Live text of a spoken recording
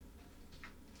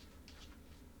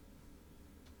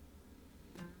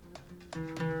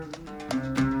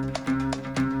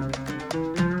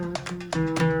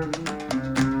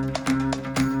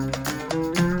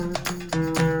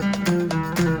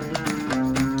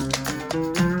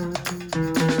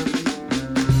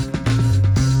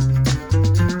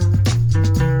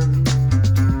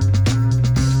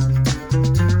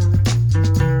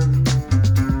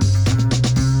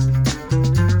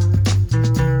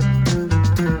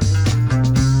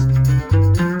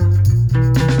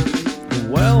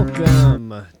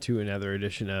to another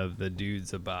edition of The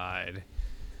Dudes Abide.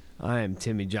 I am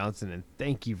Timmy Johnson, and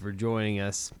thank you for joining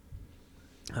us.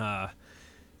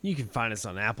 You can find us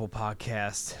on Apple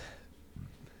Podcasts.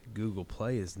 Google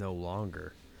Play is no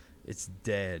longer. It's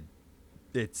dead.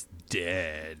 It's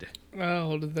dead.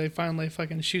 Oh, did they finally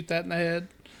fucking shoot that in the head?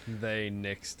 They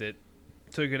nixed it.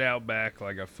 Took it out back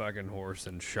like a fucking horse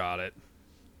and shot it.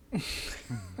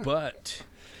 But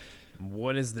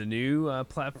what is the new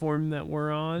platform that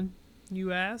we're on,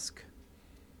 you ask?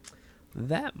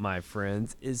 That, my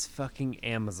friends, is fucking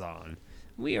Amazon.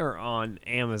 We are on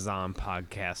Amazon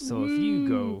Podcast. So if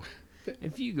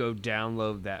you go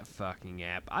download that fucking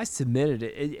app, I submitted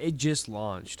it. It just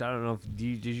launched. I don't know if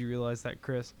did you realize that,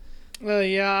 Chris?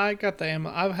 Yeah, I got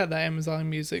I've had the Amazon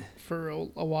Music for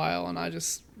a while, and I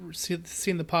just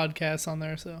seen the podcast on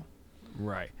there. So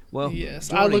right. Well,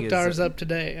 yes, I looked ours up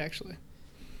today, actually.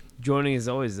 Joining as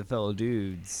always the fellow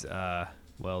dudes.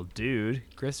 Dude,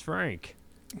 Chris Frank.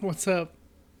 What's up?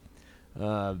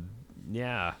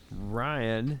 Yeah,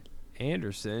 Ryan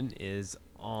Anderson is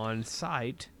on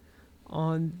site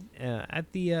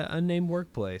at the unnamed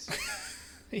workplace.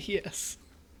 Yes.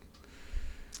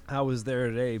 I was there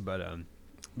today, but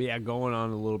yeah, going on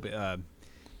a little bit.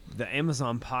 The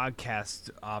Amazon podcast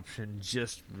option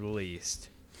just released.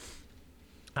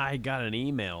 I got an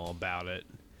email about it,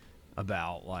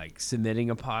 about like submitting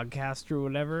a podcast or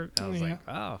whatever. I was like,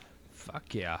 oh,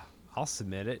 fuck yeah, I'll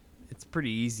submit it. It's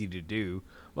pretty easy to do.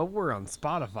 But we're on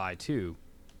Spotify too.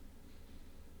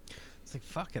 It's like,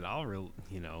 fuck it, I'll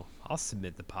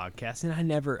submit the podcast.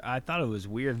 And I thought it was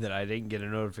weird that I didn't get a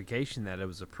notification that it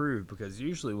was approved, because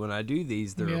usually when I do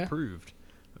these, they're approved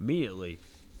immediately.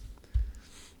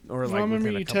 Or like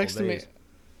within a couple days.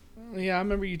 Yeah, I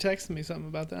remember you texted me something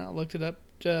about that. I looked it up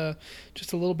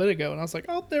just a little bit ago, and I was like,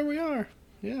 oh, there we are.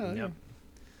 Yeah. Yep. Yeah.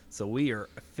 So we are,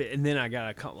 and then I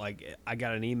got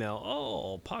an email.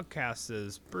 Oh, podcast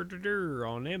is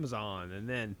on Amazon, and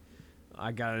then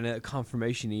I got a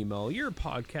confirmation email. Your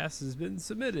podcast has been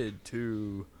submitted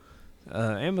to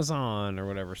Amazon or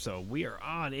whatever. So we are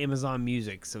on Amazon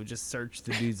Music. So just search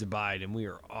The Dudes Abide, and we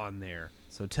are on there.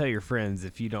 So tell your friends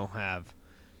if you don't have,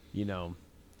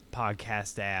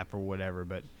 podcast app or whatever,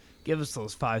 but give us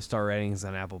those 5-star ratings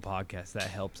on Apple Podcasts. That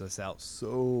helps us out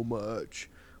so much.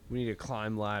 We need to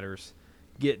climb ladders,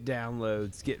 get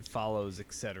downloads, get follows,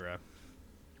 etc.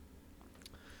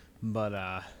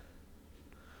 But,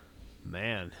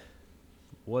 man,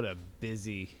 what a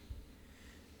busy,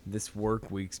 this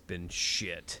work week's been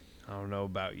shit. I don't know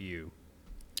about you.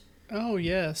 Oh,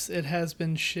 yes, it has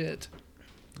been shit.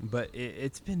 But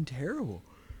it's been terrible.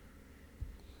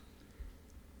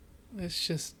 It's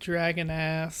just dragging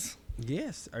ass.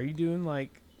 Yes. Are you doing,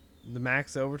 like, the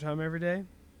max overtime every day?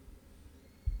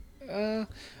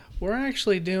 We're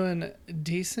actually doing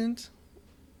decent.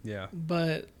 Yeah.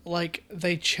 But, like,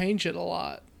 they change it a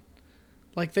lot.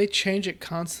 Like, they change it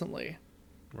constantly.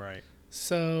 Right.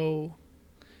 So,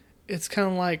 it's kind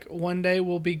of like one day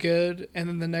we'll be good, and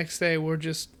then the next day we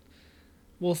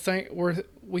think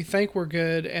we're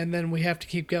good, and then we have to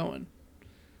keep going.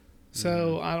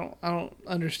 So I don't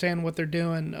understand what they're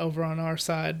doing over on our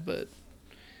side, but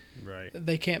right,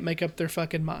 they can't make up their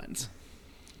fucking minds.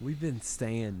 We've been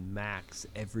staying max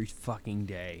every fucking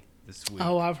day this week.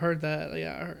 Oh, I've heard that.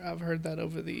 Yeah, I've heard that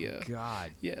over the...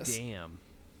 God yes. Damn.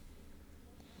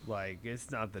 Like, it's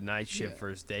not the night shift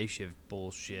versus day shift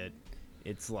bullshit.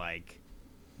 It's like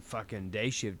fucking day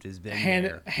shift has been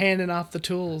handing off the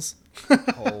tools.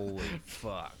 Holy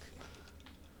fuck.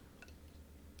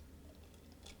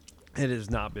 It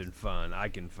has not been fun. I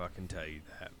can fucking tell you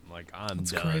that. Like, I'm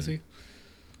That's done. Crazy.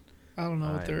 I don't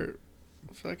know what they're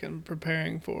fucking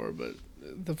preparing for, but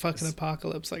the fucking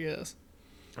apocalypse, I guess.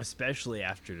 Especially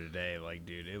after today. Like,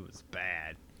 dude, it was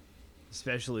bad.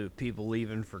 Especially with people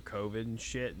leaving for COVID and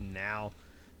shit, and now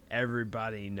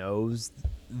everybody knows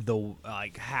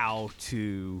how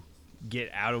to get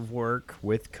out of work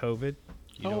with COVID.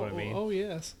 You know what I mean? Oh,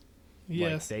 yes.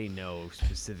 Like, they know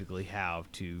specifically how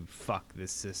to fuck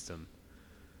this system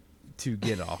to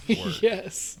get off work.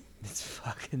 Yes. It's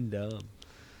fucking dumb.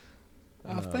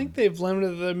 I think they've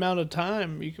limited the amount of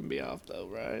time you can be off, though,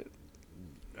 right?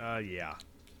 Yeah.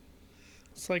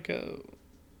 It's like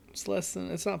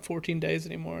it's not 14 days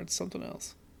anymore. It's something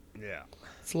else. Yeah.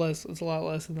 It's a lot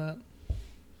less than that.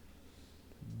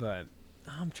 But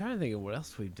I'm trying to think of what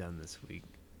else we've done this week.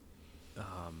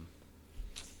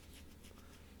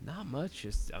 Not much.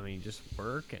 Just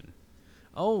work and...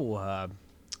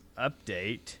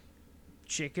 update.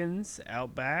 Chickens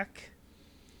out back.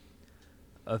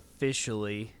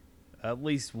 Officially, at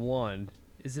least one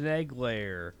is an egg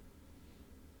layer.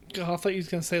 Oh, I thought you was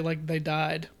gonna say like they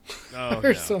died Oh or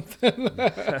no. something.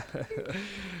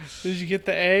 Did you get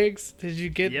the eggs? Did you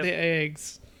get Yep. the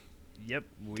eggs? Yep,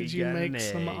 we Did you got make an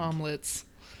some egg. omelets?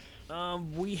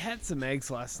 We had some eggs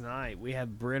last night. We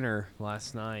had Brenner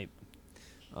last night.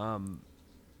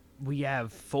 We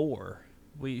have 4.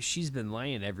 She's been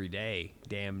laying every day,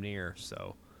 damn near.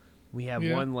 So we have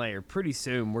Yeah. one layer. Pretty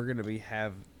soon we're gonna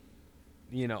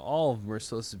all of them are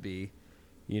supposed to be,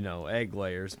 egg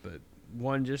layers, but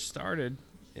one just started,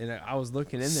 and I was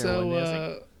looking in there one So, day.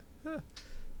 I was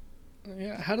like,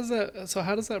 yeah. How does that? So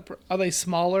how does that? Are they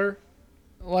smaller,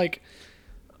 like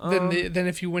than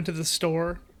if you went to the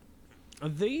store?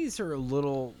 these are a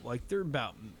little like they're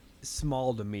about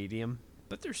small to medium,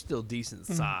 but they're still decent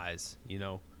size,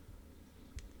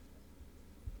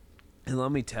 And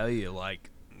let me tell you, like,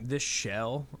 this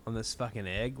shell on this fucking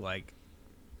egg, like,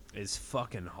 is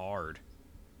fucking hard.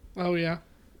 Oh yeah,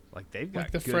 Like, they've got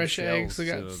like the good fresh eggs. shells They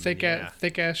to got 'em, thick yeah.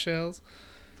 thick ass shells.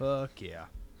 Fuck yeah.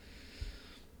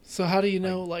 So how do you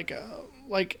know like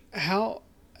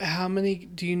how many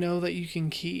do you know that you can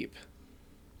keep,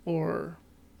 or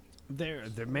They're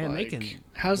man, they can.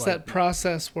 how's like, that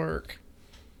process work?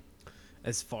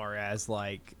 as far as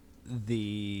like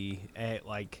the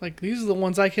like Like these are the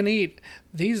ones I can eat.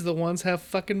 These are the ones have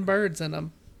fucking birds in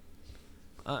them.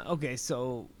 okay,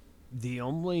 so the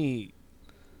only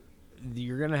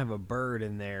you're gonna have a bird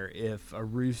in there if a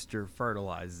rooster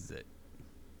fertilizes it.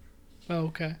 Oh,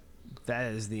 okay.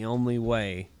 That is the only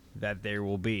way that there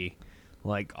will be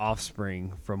like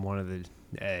offspring from one of the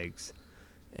eggs.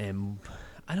 And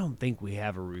I don't think we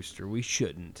have a rooster. We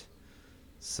shouldn't.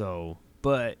 So,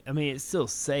 but I mean, it's still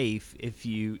safe if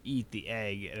you eat the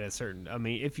egg at a certain. I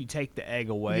mean, if you take the egg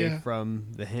away Yeah. from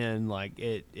the hen, like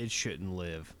it shouldn't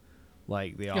live,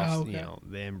 like the Oh, okay.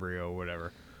 the embryo or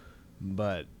whatever.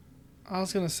 But I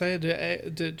was gonna say,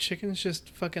 did chickens just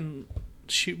fucking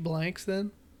shoot blanks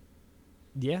then?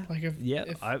 yeah, Like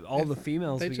all if the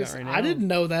females they we just, got right now. I didn't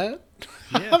know that.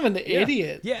 Yeah, I'm an yeah.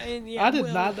 idiot. Yeah, and yeah, I did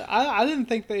not. I didn't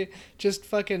think they just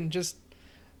fucking just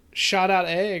shot out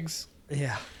eggs.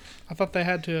 Yeah. I thought they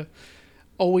had to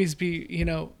always be,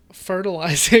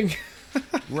 fertilizing.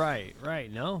 Right.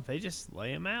 No, they just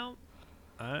lay them out.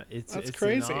 It's That's it's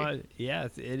crazy. Yeah,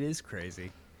 it is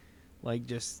crazy. Like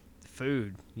just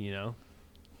food,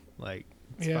 like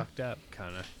it's Yeah. fucked up,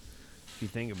 kind of, if you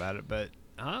think about it. But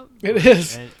It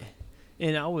is.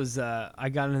 And I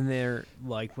got in there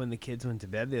like when the kids went to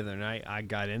bed the other night. I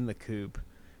got in the coop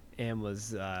and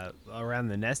was around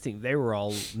the nesting. They were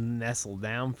all nestled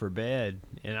down for bed,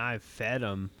 and I fed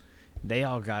them. They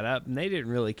all got up, and they didn't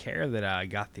really care that I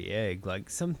got the egg. Like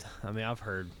I've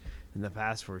heard in the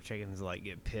past where chickens like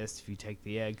get pissed if you take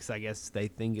the egg, because I guess they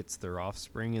think it's their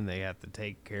offspring and they have to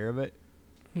take care of it.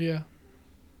 Yeah.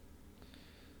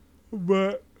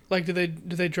 But Like, do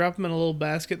they drop them in a little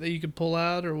basket that you could pull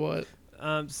out, or what?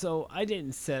 so I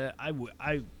didn't set it.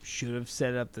 I should have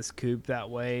set up this coop that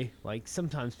way. Like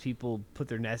sometimes people put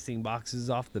their nesting boxes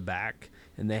off the back,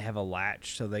 and they have a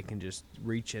latch so they can just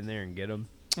reach in there and get them.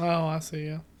 Oh, I see.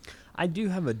 Yeah. I do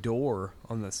have a door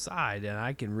on the side, and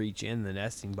I can reach in the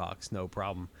nesting box, no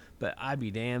problem. But I'd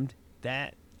be damned,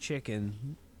 that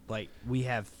chicken, like, we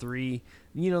have 3,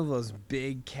 those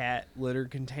big cat litter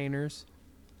containers?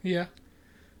 Yeah.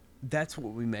 That's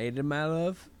what we made them out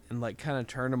of, and, like, kind of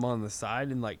turned them on the side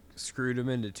and, like, screwed them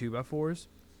into 2x4s.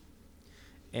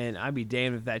 And I'd be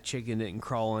damned if that chicken didn't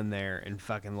crawl in there and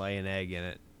fucking lay an egg in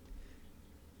it.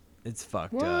 It's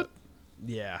fucked What? up.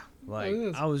 Yeah. Like, It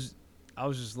is. I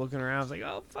was just looking around. I was like,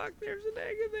 oh, fuck, there's an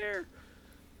egg in there.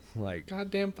 Like,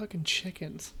 Goddamn fucking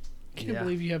chickens. Can't Yeah.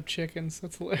 believe you have chickens.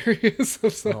 That's hilarious. I'm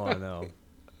sorry. oh, I know.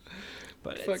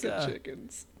 But it's, Fucking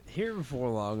chickens. here before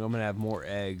long, I'm going to have more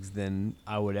eggs than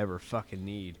I would ever fucking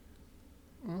need.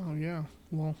 Oh yeah.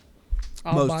 Well,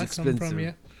 I'll Most buy some from expensive.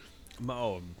 you.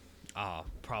 Oh, I'll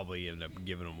probably end up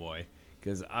giving them away.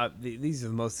 Because these are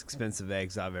the most expensive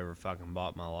eggs I've ever fucking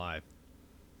bought in my life.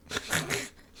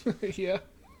 Yeah.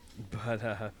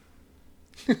 But,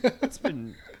 it's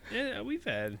been... Yeah, we've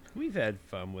had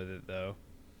fun with it, though.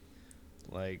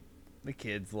 Like, the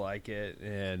kids like it,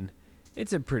 and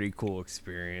it's a pretty cool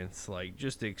experience. Like,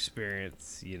 just to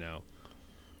experience,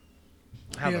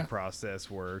 how Yeah. the process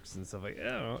works and stuff like that.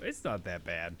 I don't know, it's not that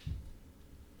bad.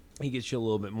 It gets you a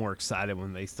little bit more excited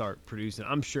when they start producing.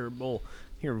 I'm sure, well,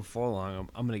 here before long,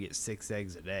 I'm going to get 6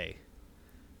 eggs a day.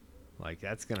 Like,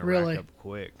 that's going to Really? rack up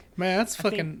quick. Man, that's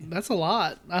that's a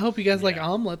lot. I hope you guys like Yeah.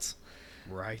 omelets.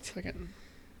 Right. Fucking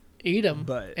eat them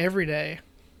But- every day.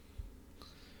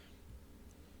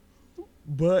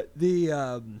 But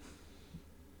the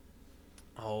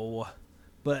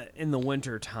but in the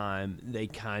winter time they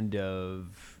kind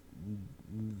of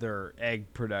their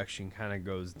egg production kind of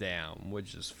goes down,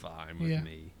 which is fine with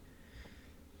me.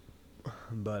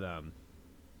 But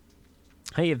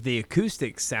hey, if the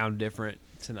acoustics sound different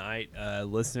tonight,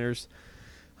 listeners,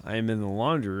 I am in the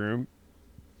laundry room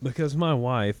because my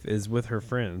wife is with her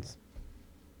friends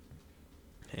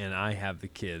and I have the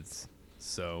kids.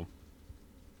 So,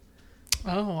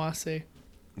 Oh, I see.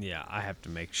 yeah, I have to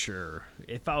make sure.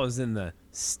 If I was in the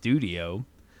studio,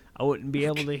 I wouldn't be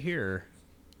able to hear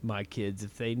my kids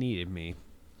if they needed me.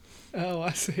 Oh,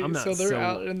 I see. I'm not So they're so-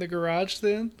 out in the garage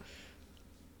then?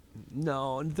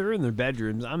 No, they're in their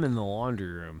bedrooms. I'm in the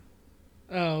laundry room.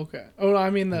 Oh, okay. Oh, I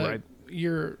mean Right.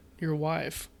 your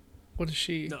wife. What is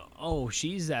she? No, oh,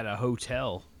 she's at a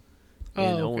hotel Oh,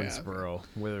 in okay, Owensboro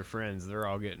with her friends. They're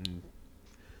all getting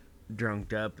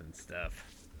drunked up and stuff.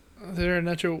 Is there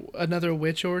another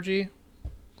witch orgy? Did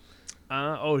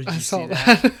you I see saw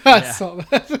that? that. I Yeah. saw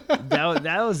that.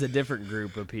 that was a different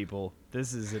group of people.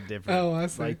 This is a different. Oh, I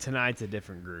see. Like tonight's a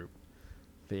different group.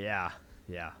 But yeah.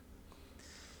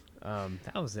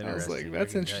 That was I interesting. was like, I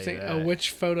that's can tell you interesting. A that. witch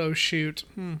photo shoot.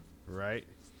 Right?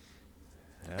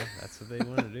 Yeah, that's what they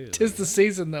want to do. Tis the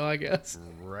season, though, I guess.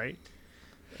 Right?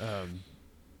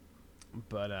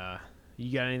 But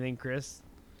you got anything, Chris?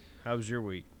 How was your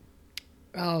week?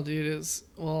 Oh, dude,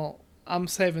 I'm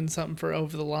saving something for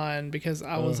over the line because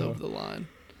I was Uh-huh. over the line.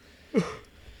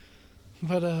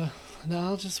 But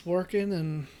no, just working,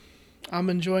 and I'm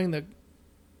enjoying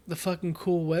the fucking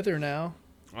cool weather now.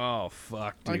 Oh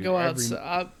fuck, dude! I go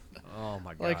outside. Oh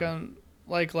my god!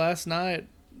 Like last night,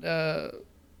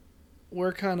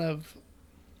 we're kind of.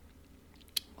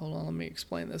 Hold on, let me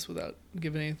explain this without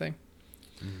giving anything.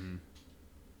 Mm-hmm.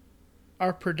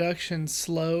 Our production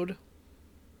slowed,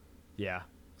 Yeah.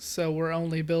 so we're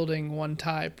only building one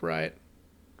type, right?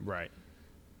 Right.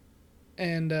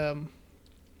 And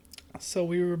so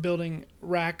we were building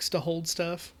racks to hold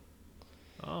stuff,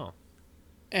 Oh.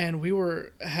 and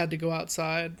had to go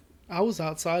outside. I was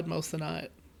outside most of the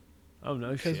night Oh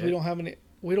no shit. because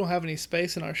we don't have any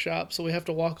space in our shop, so we have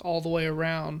to walk all the way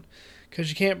around because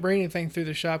you can't bring anything through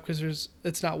the shop because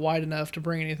it's not wide enough to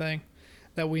bring anything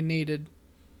that we needed.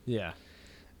 Yeah.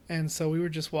 And so we were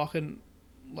just walking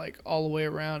like all the way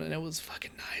around, and it was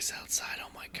fucking nice outside. Oh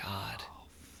my god. Oh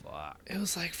fuck. It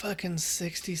was like fucking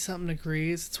 60 something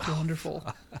degrees. It's wonderful.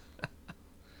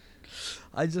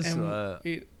 I just And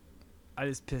I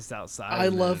just pissed outside. I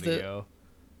loved it. Ago,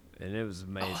 and it was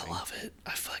amazing. Oh, I love it.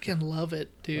 I fucking love it,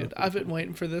 dude. I've been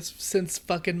waiting for this since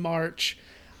fucking March.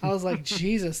 I was like,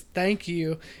 Jesus, thank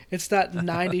you. It's that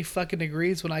 90 fucking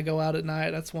degrees when I go out at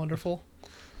night. That's wonderful.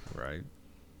 Right.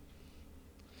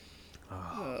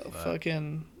 Oh,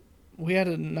 Fucking, we had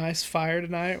a nice fire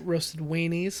tonight. Roasted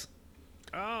weenies.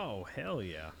 Oh hell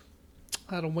yeah.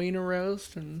 Had a wiener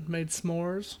roast and made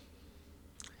s'mores.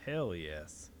 Hell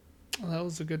yes. Oh, that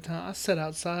was a good time. I sat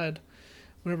outside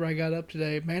whenever I got up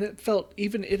today. Man, it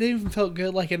even felt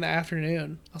good like in the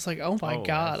afternoon. I was like, oh my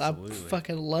god, absolutely. I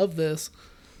fucking love this.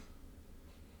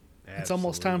 It's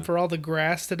almost time for all the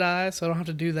grass to die, so I don't have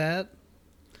to do that.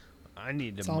 I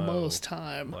need to It's mow, almost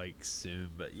time. like soon,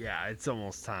 but yeah, it's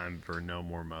almost time for no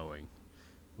more mowing,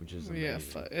 which is amazing.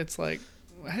 Yeah, it's like,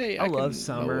 hey, I I love can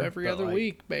summer, mow every but, other like,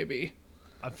 week, baby.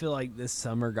 I feel like this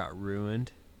summer got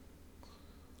ruined.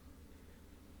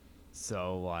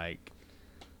 So like,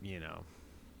 you know,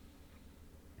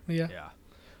 Yeah. yeah.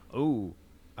 Oh,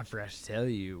 I forgot to tell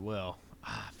you. Well,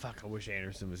 fuck, I wish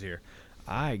Anderson was here.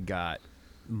 I got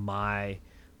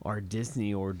our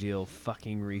Disney ordeal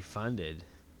fucking refunded.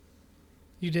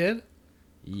 You did?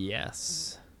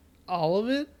 Yes. All of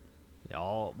it?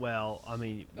 Well, I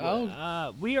mean,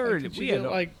 Oh. we already Did we you had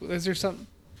get, like, is there something?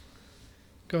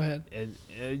 Go ahead. and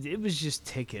it was just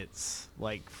tickets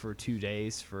like for 2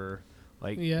 days for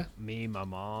like Yeah. me, my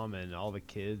mom, and all the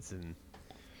kids and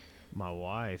my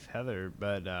wife Heather.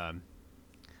 But I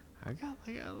got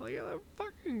like a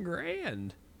fucking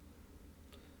grand.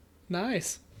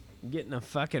 Nice. Getting a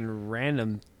fucking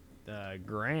random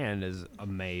grand is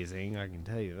amazing. I can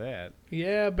tell you that.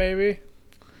 Yeah, baby.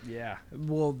 Yeah.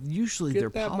 Well, usually Get their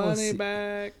that policy. money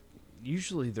back.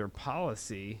 Usually their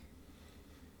policy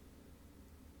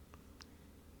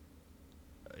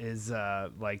is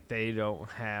like they don't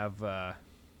have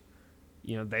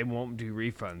they won't do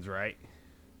refunds, right?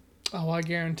 Oh, I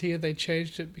guarantee you they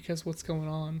changed it because what's going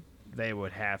on. They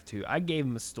would have to. I gave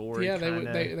them a story, Yeah,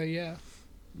 kinda, they yeah.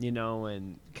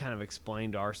 and kind of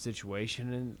explained our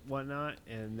situation and whatnot,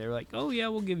 and they're like, "Oh yeah,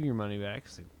 we'll give you your money back." I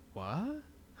was like,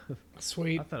 "What?"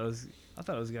 Sweet. I thought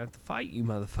I was gonna have to fight you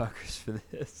motherfuckers for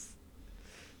this,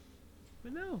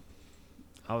 but no.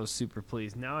 I was super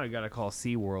pleased. Now I gotta call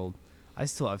SeaWorld. I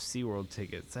still have SeaWorld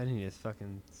tickets. I need to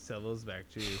fucking sell those back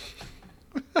too.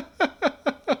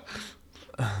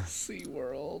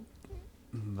 SeaWorld.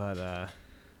 But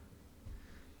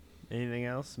anything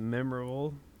else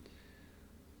memorable?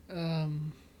 I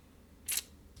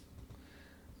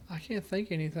can't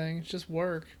think anything. It's just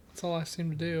work. That's all I seem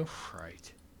to do.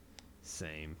 Right.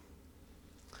 Same.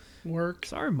 Work.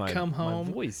 Sorry, my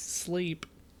home. voice. Sleep.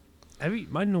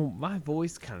 My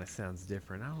voice kind of sounds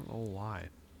different. I don't know why.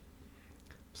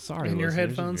 Sorry. And your listeners,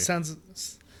 headphones sounds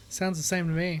the same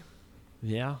to me.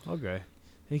 Yeah. Okay.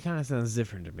 It kind of sounds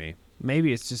different to me.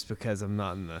 Maybe it's just because I'm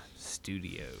not in the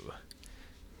studio.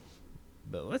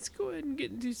 But let's go ahead and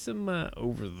get into some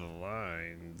over the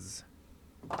lines.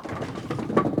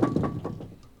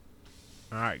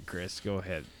 All right, Chris, go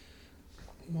ahead.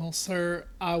 Well, sir,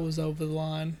 I was over the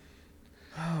line.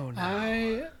 Oh, no.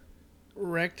 I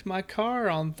wrecked my car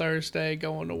on Thursday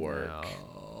going to work.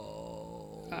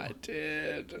 No. I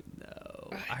did.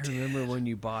 No. I remember when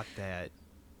you bought that.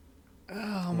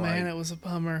 Oh, man, it was a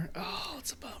bummer. Oh,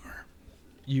 it's a bummer.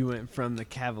 You went from the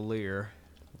Cavalier,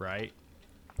 right?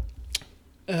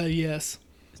 Yes.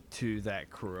 To that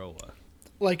Corolla.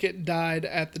 Like it died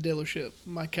at the dealership.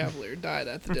 My Cavalier died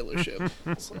at the dealership.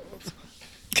 So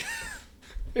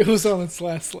it was on its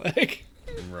last leg.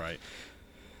 Right.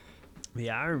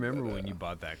 Yeah, I remember when you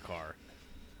bought that car.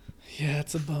 Yeah,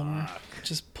 it's a bummer. Fuck.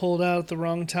 Just pulled out at the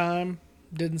wrong time.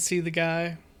 Didn't see the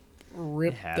guy.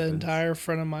 Ripped the entire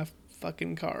front of my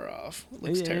fucking car off. It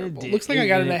looks terrible. Looks like I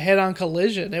got in a head-on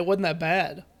collision. It wasn't that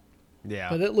bad. Yeah.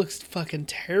 But it looks fucking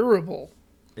terrible.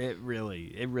 It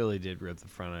really did rip the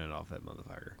front end off that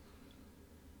motherfucker.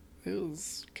 It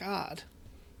was, God.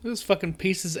 It was fucking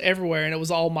pieces everywhere, and it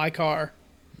was all my car.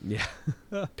 Yeah.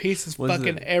 Pieces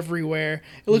fucking everywhere.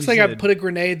 It looks like I put a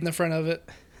grenade in the front of it.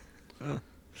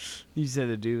 You said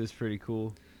the dude was pretty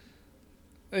cool.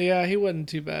 Yeah, he wasn't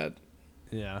too bad.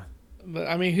 Yeah. But,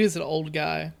 I mean, he was an old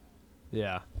guy.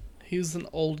 Yeah. He was an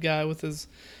old guy with his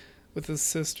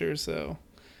sister, so...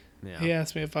 Yeah. He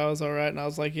asked me if I was all right, and I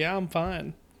was like, yeah, I'm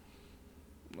fine.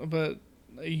 But,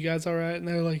 are you guys all right? And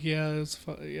they're like, yeah, it's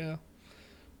fine, yeah.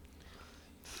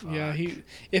 Fuck. Yeah,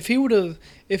 if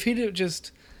he'd have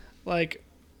just, like,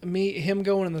 him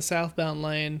going in the southbound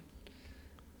lane,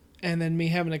 and then me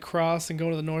having to cross and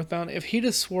go to the northbound, if he'd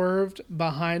have swerved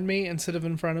behind me instead of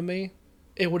in front of me,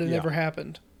 it would have never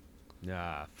happened.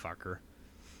 Ah, fucker.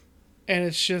 And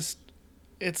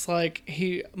it's like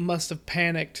he must have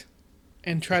panicked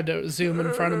and tried to zoom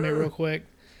in front of me real quick.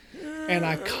 And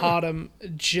I caught him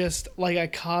just at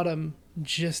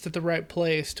the right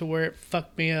place to where it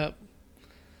fucked me up.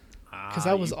 Because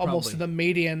I was almost in the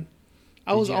median.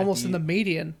 I was almost in the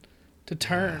median to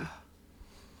turn.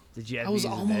 Did you have I was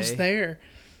almost there.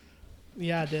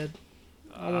 Yeah, I did.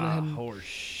 I went ahead and, horse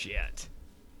shit.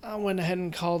 I went ahead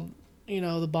and called,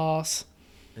 the boss.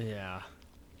 Yeah.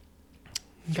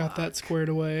 Got that squared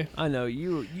away. I know I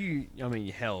mean,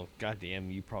 hell, goddamn,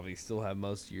 you probably still have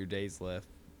most of your days left.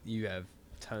 You have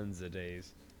tons of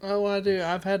days. Oh, I do.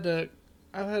 I've had to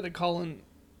call in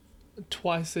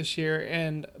twice this year,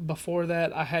 and before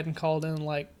that, I hadn't called in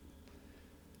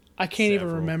I can't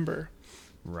even remember.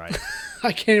 Right.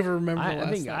 I can't even remember.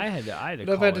 I think time. I had to I've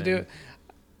call had to do in it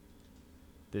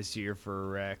this year for a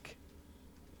wreck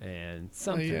and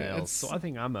something else. So I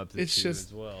think I'm up to 2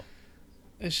 as well.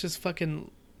 It's just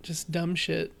fucking dumb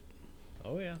shit.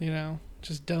 Oh yeah.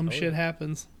 Just dumb shit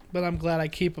happens. But I'm glad I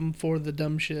keep them for the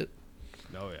dumb shit.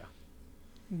 Oh yeah.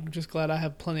 I'm just glad I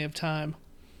have plenty of time.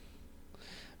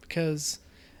 Because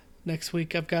next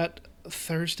week I've got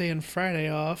Thursday and Friday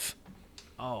off.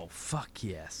 Oh, fuck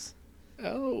yes.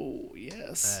 Oh,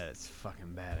 yes. That's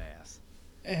fucking badass.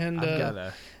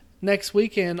 And next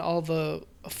weekend, all the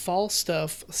fall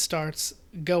stuff starts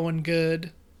going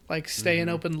good, like staying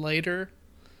open later.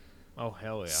 Oh,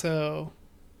 hell yeah. So,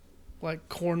 like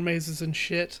corn mazes and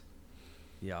shit.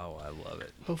 Yeah, I love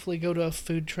it. Hopefully go to a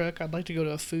food truck. I'd like to go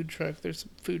to a food truck. There's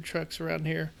some food trucks around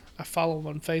here. I follow them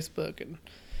on Facebook, and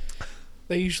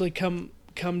they usually come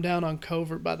down on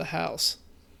Covert by the house.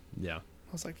 Yeah.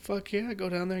 I was like, fuck yeah, go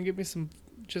down there and get me some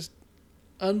just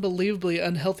unbelievably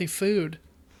unhealthy food.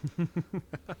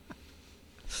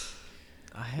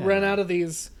 Run out of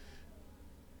these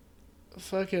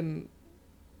fucking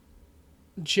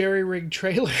jerry-rigged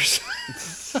trailers.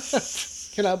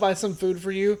 Can I buy some food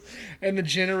for you? And the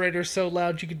generator's so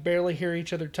loud you could barely hear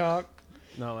each other talk.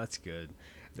 No, that's good.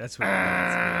 That's what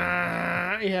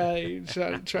that's good. Yeah, you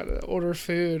try to order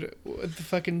food with the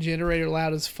fucking generator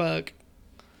loud as fuck.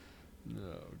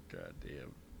 No,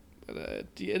 goddamn. But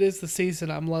it is the season.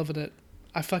 I'm loving it.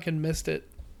 I fucking missed it.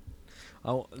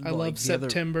 Oh, I love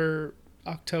September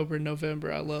October,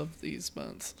 November. I love these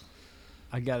months.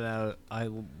 I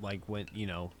went,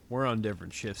 we're on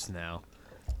different shifts now.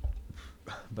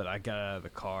 But I got out of the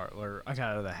car, or I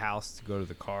got out of the house to go to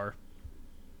the car.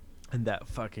 And that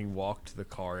fucking walk to the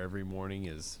car every morning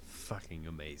is fucking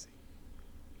amazing.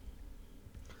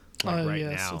 Like right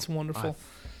now, it's wonderful.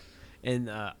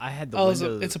 I had the windows.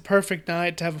 It's a perfect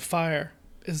night to have a fire.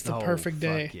 It's the perfect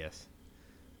day. Fuck yes.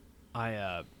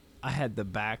 I had the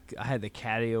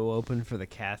catio open for the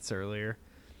cats earlier,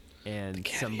 and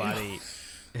somebody,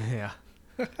 yeah,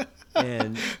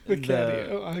 and the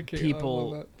catio. I can't.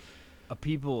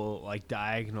 People like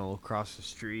diagonal across the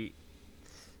street.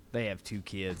 They have 2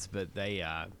 kids, but they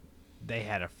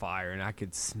had a fire, and I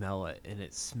could smell it, and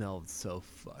it smelled so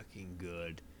fucking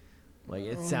good. Like,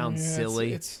 it sounds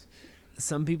silly.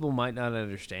 Some people might not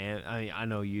understand. I mean, I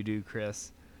know you do,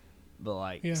 Chris,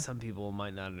 but some people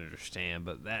might not understand.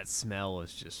 But that smell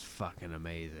is just fucking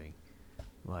amazing.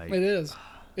 Like, it is.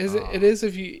 It is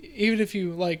if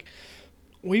you like.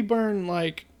 We burn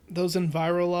like those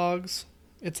Envirologs.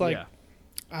 It's like,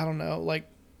 I don't know, like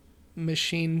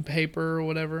machine paper or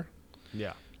whatever.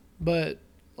 Yeah. But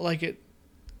it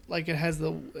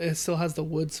still has the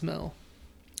wood smell.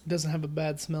 It doesn't have a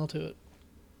bad smell to it.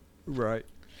 Right.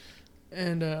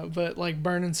 And but like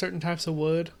burning certain types of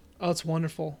wood, it's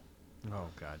wonderful. Oh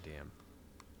goddamn.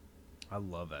 I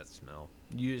love that smell.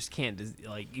 You just can't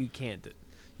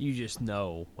you just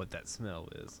know what that smell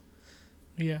is.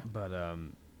 Yeah. But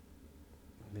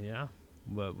yeah.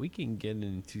 But we can get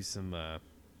into some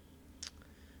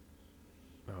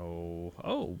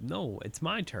Oh no, it's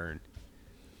my turn.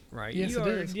 Right. Yes, you it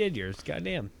is. did yours.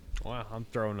 Goddamn. Wow, I'm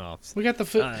thrown off. We got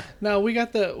we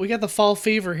got the fall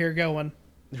fever here going.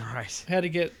 Right.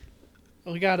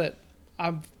 We got it.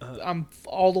 I'm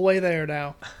all the way there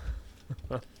now.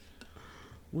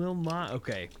 Well,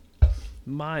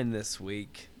 mine this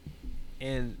week,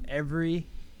 and every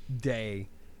day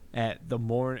at the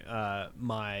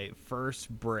my first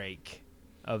break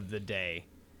of the day,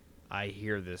 I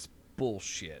hear this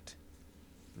bullshit.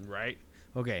 Right?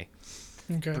 Okay.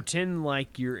 Pretend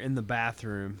like you're in the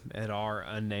bathroom at our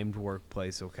unnamed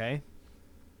workplace, okay?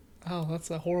 Oh, that's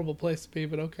a horrible place to be,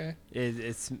 but okay.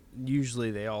 It's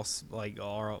usually they all, like,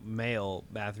 our male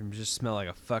bathrooms just smell like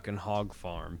a fucking hog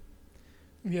farm.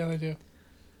 Yeah, they do.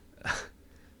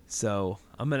 So,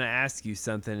 I'm going to ask you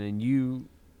something, and you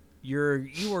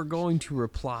are going to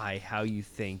reply how you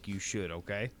think you should,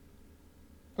 okay?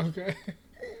 Okay.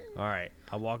 All right.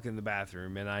 I walk in the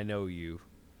bathroom, and I know you.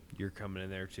 You're coming in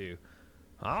there, too.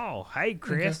 Oh, hey,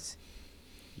 Chris. Okay.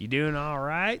 You doing all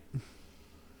right?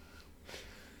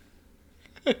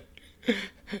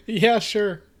 Yeah,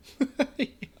 sure.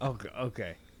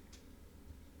 Okay.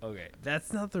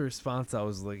 That's not the response I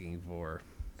was looking for.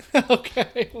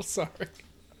 Okay, well, sorry.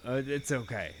 It's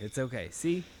okay.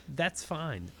 See, that's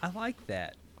fine. I like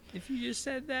that. If you just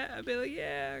said that, I'd be like,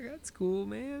 yeah, that's cool,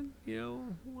 man.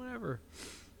 Whatever.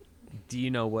 Do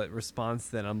you know what response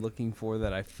that I'm looking for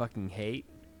that I fucking hate?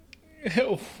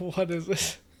 What is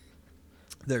it?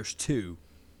 There's two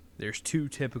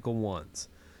typical ones.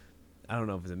 I don't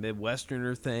know if it's a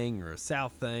Midwesterner thing or a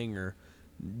South thing or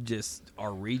just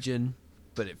our region,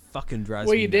 but it fucking drives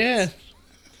me nuts.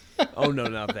 Did? Oh, no,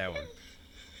 not that one.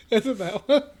 Isn't that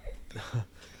one?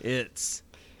 It's,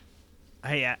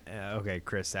 hey, okay,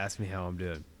 Chris, ask me how I'm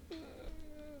doing.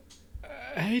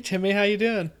 Hey, Timmy, how you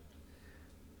doing?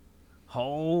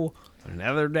 Oh,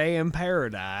 another day in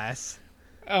paradise.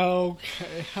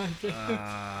 Okay.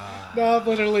 No, I've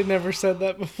literally never said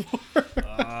that before.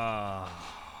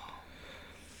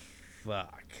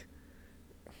 Fuck.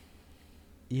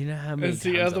 You know how many times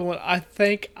the other one? I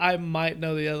think I might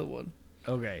know the other one.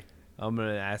 Okay. I'm going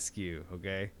to ask you,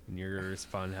 okay? And you're going to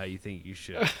respond how you think you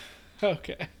should.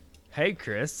 Okay. Hey,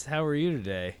 Chris. How are you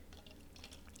today?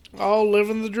 Oh,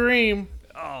 living the dream.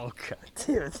 Oh, God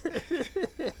damn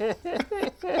it.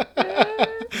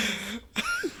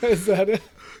 Is that it?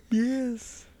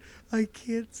 Yes. I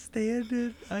can't stand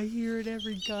it. I hear it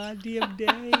every goddamn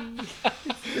day.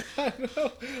 I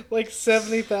know. Like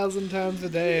 70,000 times a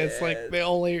day. Yes. It's like the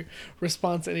only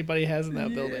response anybody has in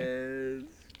that building.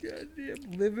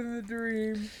 Goddamn. Living the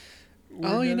dream.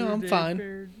 I'm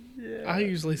fine. Yeah. I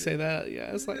usually say that.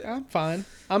 Yeah, it's like, I'm fine.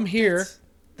 I'm here.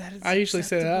 I usually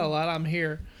say that a lot. I'm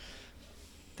here.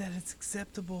 That is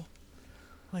acceptable.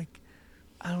 Like,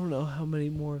 I don't know how many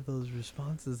more of those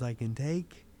responses I can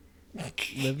take.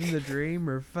 Living the dream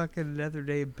or fucking another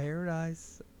day in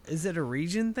paradise. Is it a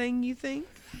region thing, you think?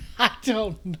 I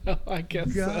don't know. I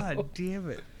guess God damn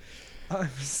it. I'm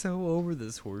so over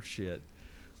this horse shit.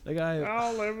 Like,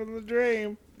 I'll live in the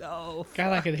dream. Oh,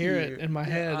 God, I could hear you. it in my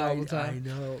head all the time. I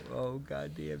know. Oh,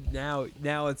 goddamn. Now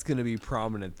it's gonna be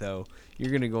prominent though.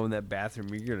 You're gonna go in that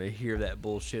bathroom. You're gonna hear that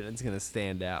bullshit. And it's gonna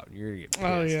stand out. And you're gonna get pissed.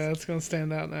 Oh yeah, it's gonna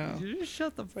stand out now. You just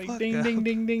shut the fuck Like ding, up. ding,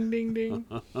 ding, ding, ding, ding.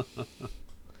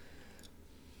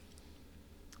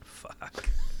 Fuck.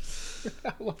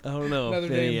 I don't know. Another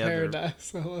if day any in other-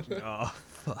 paradise. Oh,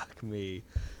 fuck me.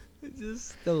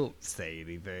 Just don't say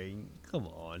anything. Come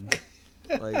on.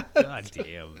 Like,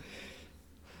 goddamn.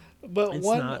 But It's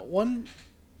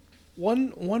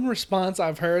one response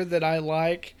I've heard that I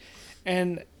like,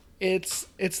 and it's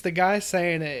the guy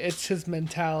saying it. It's his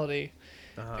mentality,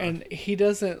 and he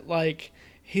doesn't like.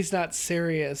 He's not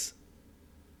serious,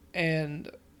 and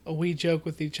we joke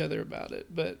with each other about it.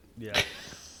 But Yeah.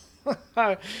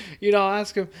 I'll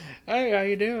ask him, "Hey, how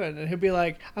you doing?" And he'll be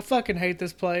like, "I fucking hate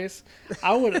this place."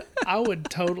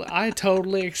 I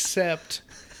totally accept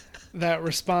that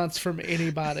response from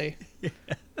anybody.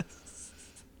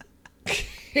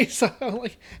 He's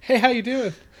like, "Hey, how you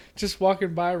doing?" Just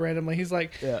walking by randomly. He's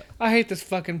like, Yeah. "I hate this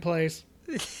fucking place."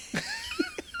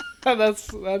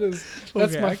 That's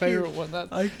Okay, my favorite one.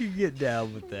 I can get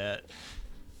down with that.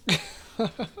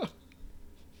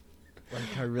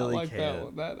 Like, I really I like can. that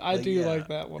one. I Like, do yeah. like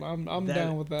that one. I'm That-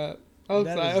 down with that.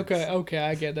 that is Okay,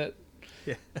 I get it.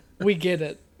 Yeah. We get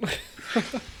it.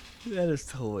 That is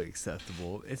totally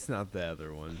acceptable. It's not the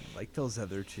other one. Like, those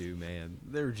other two, man.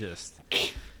 They're just...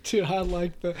 Dude, I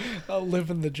like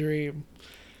living the dream.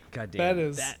 Goddamn. That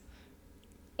is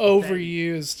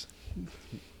overused.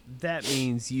 That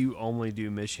means you only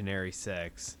do missionary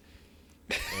sex.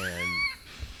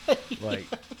 And, like,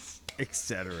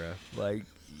 etc. Like,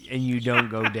 and you don't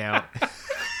go down...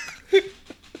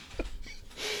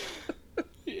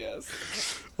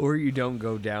 Yes. Or you don't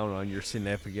go down on your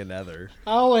significant other.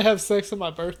 I only have sex on my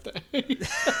birthday.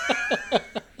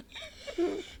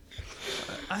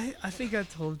 I think I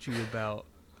told you about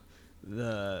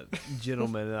the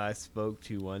gentleman that I spoke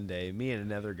to one day. Me and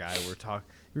another guy were talking.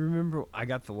 You remember I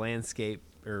got the Manscaped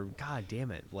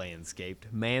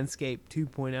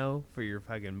 2.0 for your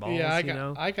fucking balls, Yeah, I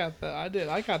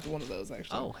got one of those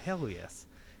actually. Oh, hell yes.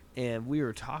 And we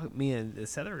were talking, me and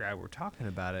this other guy were talking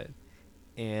about it.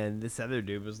 And this other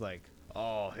dude was like,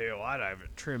 "Oh, hell, I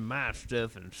haven't trimmed my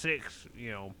stuff in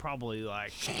probably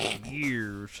like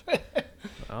years."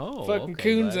 Oh, fucking okay,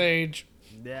 coon's bud. age.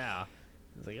 Yeah.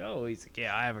 He's like,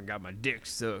 "Yeah, I haven't got my dick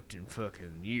sucked in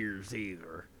fucking years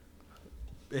either."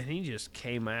 And he just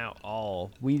came out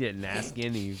we didn't ask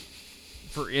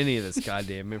for any of this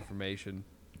goddamn information.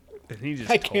 And he just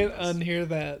I told can't us. unhear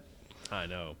that. I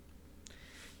know.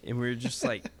 And we were just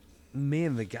like, me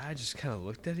and the guy just kind of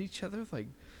looked at each other like,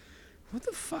 what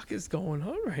the fuck is going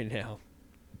on right now?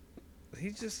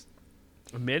 He's just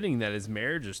admitting that his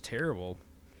marriage is terrible.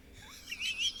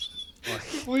 Like,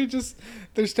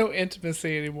 There's no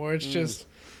intimacy anymore. It's just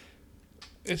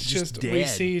we dead.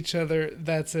 see each other.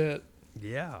 That's it.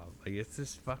 yeah, like it's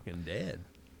just fucking dead.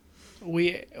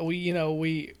 We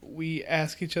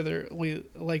ask each other.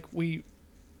 We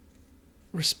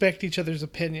respect each other's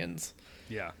opinions.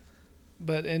 Yeah.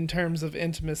 But in terms of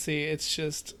intimacy, it's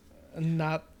just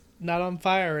not on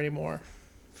fire anymore.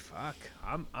 Fuck.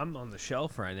 I'm on the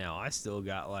shelf right now. I still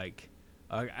got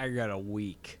I got a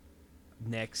week.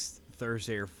 Next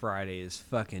Thursday or Friday is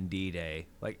fucking D-Day.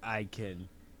 Like, I can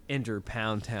enter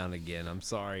Pound Town again. I'm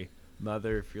sorry,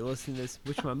 Mother, if you're listening to this,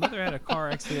 which my mother had a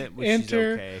car accident, which is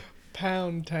Enter okay.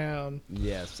 Pound Town.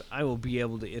 Yes, I will be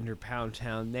able to enter Pound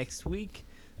Town next week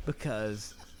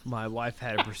because my wife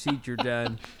had a procedure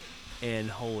done, and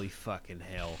holy fucking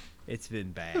hell, it's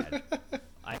been bad.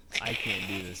 I can't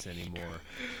do this anymore.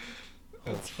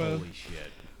 That's fun. Holy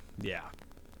shit. Yeah.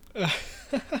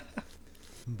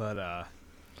 But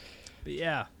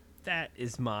yeah, that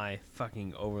is my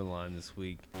fucking overline this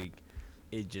week.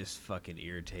 It just fucking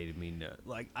irritated me.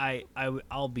 Like,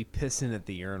 I'll be pissing at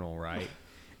the urinal, right?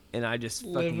 And I just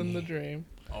fucking... Living the dream.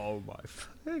 Oh my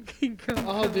fucking god.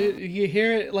 Oh, dude, you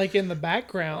hear it like in the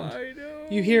background. I know.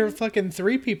 You hear fucking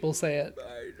 3 people say it.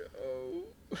 I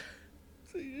know.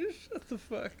 So you just shut the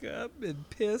fuck up and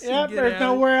piss Yep, and get there's out.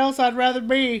 nowhere else I'd rather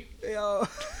be. Yeah.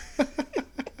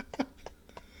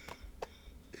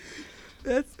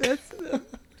 That's dude,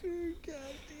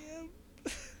 goddamn.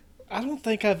 I don't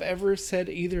think I've ever said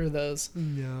either of those.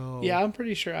 No. Yeah, I'm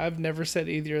pretty sure I've never said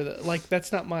either of those. Like,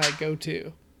 that's not my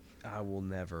go-to. I will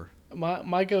never.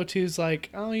 My go-to is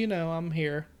like, oh, I'm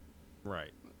here.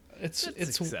 Right. It's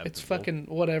acceptable. fucking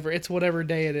whatever. It's whatever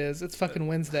day it is. It's fucking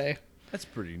Wednesday. That's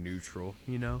pretty neutral,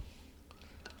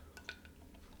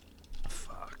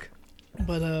 Fuck.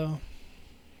 But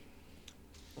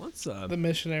What's the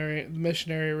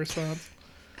missionary response.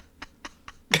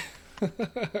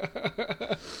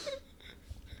 But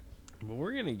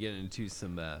we're gonna get into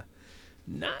some not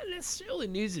necessarily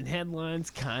news and headlines,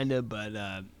 kind of,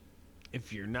 but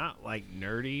if you're not like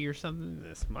nerdy or something,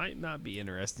 this might not be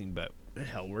interesting. But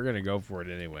hell, we're gonna go for it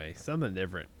anyway. Something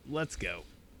different. Let's go.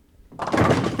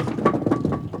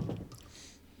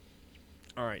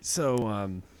 All right,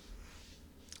 so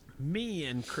me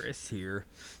and Chris here,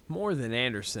 more than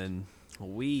Anderson,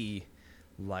 we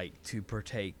like to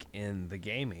partake in the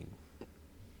gaming.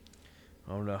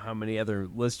 I don't know how many other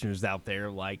listeners out there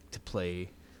like to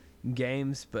play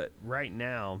games, but right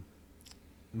now,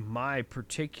 my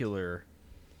particular,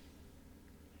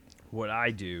 what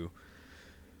I do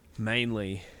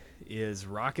mainly is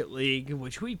Rocket League,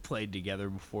 which we played together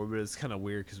before, but it's kind of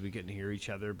weird because we couldn't hear each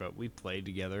other, but we played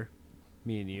together,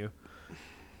 me and you.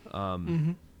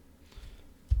 I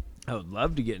would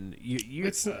love to get in.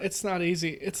 It's not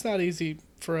easy. It's not easy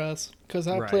for us because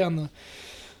I Right. play on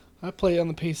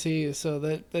the PC, so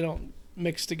that they don't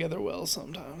mix together well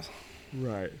sometimes.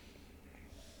 Right.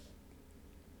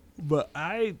 But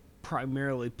I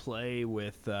primarily play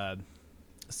with,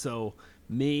 so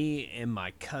me and my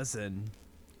cousin,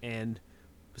 and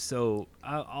so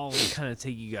I'll kind of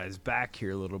take you guys back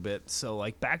here a little bit. So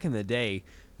like back in the day,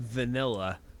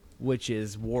 vanilla, which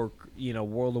is World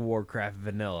of Warcraft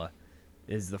vanilla,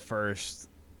 is the first,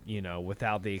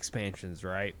 without the expansions,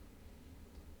 right?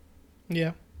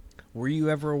 Yeah. Were you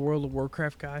ever a World of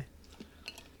Warcraft guy?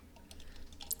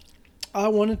 I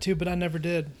wanted to, but I never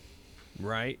did.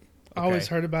 Right. I always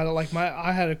heard about it. Like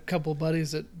I had a couple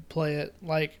buddies that play it,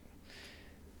 like,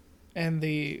 and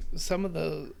some of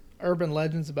the urban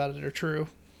legends about it are true.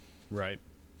 Right.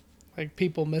 Like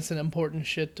people missing important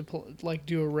shit to like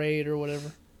do a raid or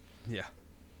whatever. Yeah.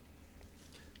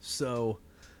 So,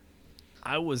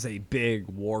 I was a big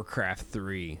Warcraft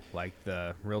 3, like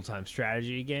the real-time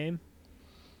strategy game.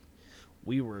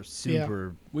 We were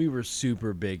super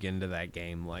big into that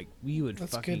game. Like we would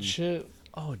That's fucking good shit.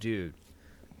 Oh, dude.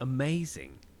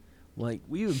 Amazing. Like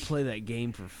we would play that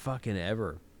game for fucking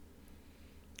ever.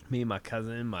 Me and my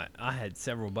cousin, I had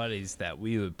several buddies that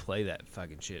we would play that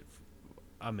fucking shit.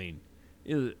 I mean,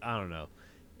 it was, I don't know.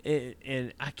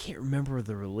 And I can't remember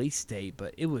the release date,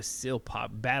 but it was still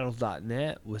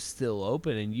Battle.net was still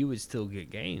open and you would still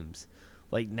get games.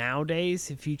 Like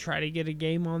nowadays, if you try to get a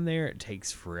game on there, it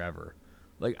takes forever.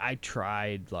 Like I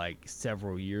tried like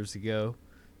several years ago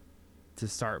to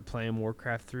start playing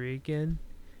Warcraft 3 again,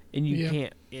 and you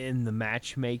can't, in the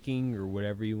matchmaking or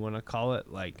whatever you want to call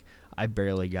it, like I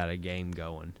barely got a game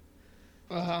going.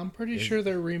 I'm pretty sure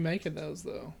they're remaking those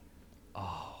though.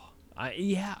 Oh. I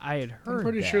had heard. I'm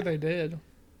pretty sure they did.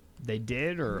 They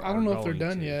did, or I don't know if they're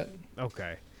done yet.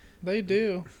 Okay. They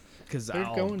do. Because they're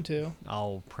going to.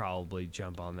 I'll probably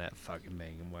jump on that fucking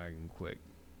bandwagon quick.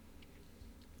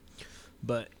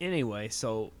 But anyway,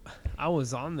 so I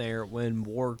was on there when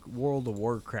World of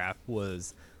Warcraft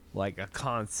was like a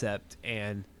concept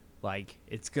and like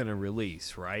it's gonna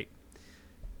release, right?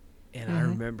 And I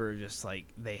remember just like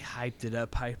they hyped it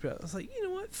up. I was like, you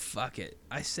know what? Fuck it.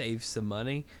 I saved some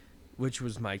money, which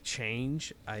was my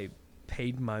change. I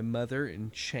paid my mother in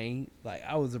change. Like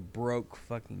I was a broke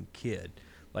fucking kid.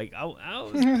 Like I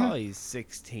was probably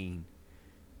 16,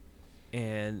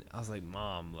 and I was like,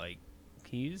 Mom, like,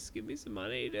 can you just give me some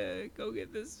money to go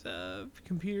get this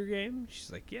computer game?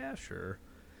 She's like, yeah, sure.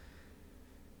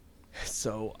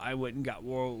 So I went and got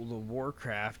World of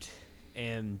Warcraft,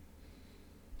 and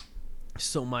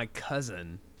so my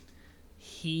cousin,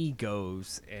 he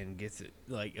goes and gets it.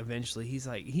 Like eventually,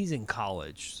 he's in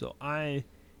college. So I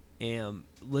am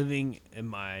living in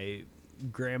my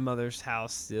grandmother's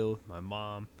house still with my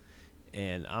mom,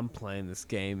 and I'm playing this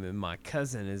game, and my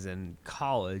cousin is in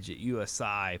college at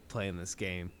USI playing this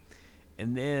game.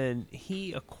 And then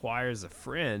he acquires a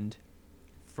friend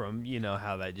from,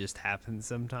 how that just happens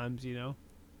sometimes,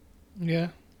 Yeah.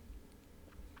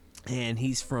 And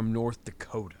he's from North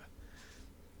Dakota.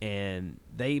 And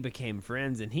they became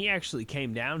friends, and he actually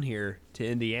came down here to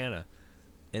Indiana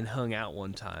and hung out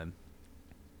one time.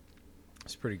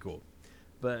 It's pretty cool.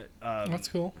 But That's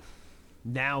cool.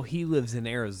 now he lives in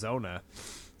Arizona.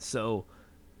 So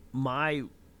my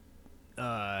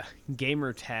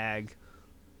gamer tag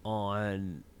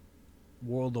on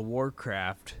World of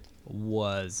Warcraft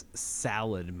was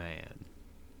Salad Man.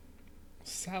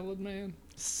 Salad Man?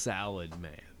 Salad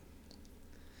Man.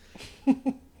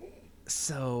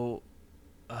 So,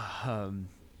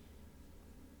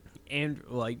 and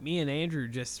like me and Andrew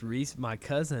my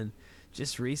cousin,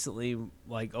 just recently,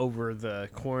 like over the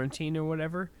quarantine or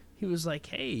whatever, he was like,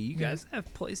 "Hey, you guys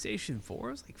have PlayStation 4?"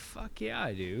 I was like, "Fuck yeah,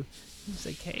 I do." He was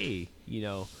like, "Hey,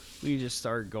 we just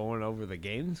started going over the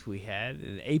games we had,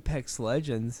 and Apex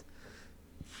Legends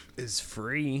is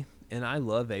free, and I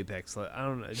love Apex. I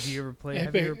don't know. Do you ever play?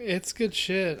 It's good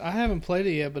shit. I haven't played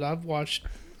it yet, but I watched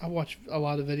a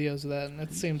lot of videos of that, and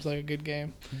it seems like a good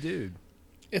game. Dude,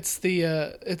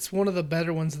 it's one of the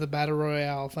better ones of the Battle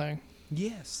Royale thing.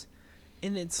 yes,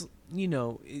 and it's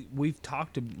we've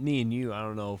talked to me and you. I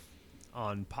don't know if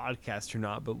on podcast or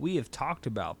not, but we have talked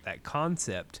about that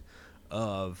concept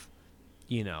of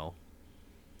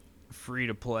free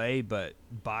to play, but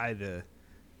buy the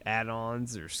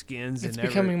add-ons or skins. It's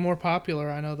becoming more popular.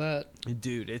 I know that.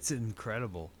 Dude, it's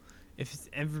incredible. If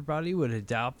everybody would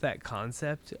adopt that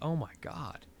concept, oh my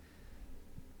god.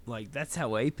 Like, that's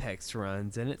how Apex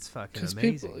runs, and it's fucking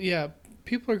amazing.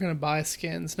 People are going to buy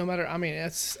skins no matter. I mean,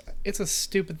 it's a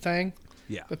stupid thing.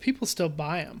 Yeah. But people still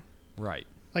buy them. Right.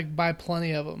 Like, buy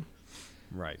plenty of them.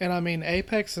 Right. And I mean,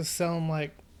 Apex is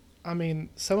selling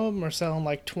some of them are selling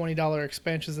like $20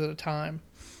 expansions at a time.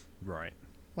 Right.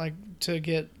 Like, to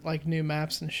get like new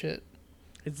maps and shit.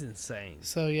 It's insane.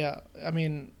 So yeah, I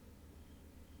mean,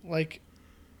 like,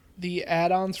 the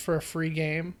add-ons for a free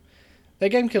game, that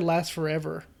game could last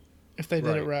forever if they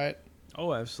did it right.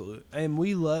 Oh, absolutely. And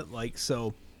we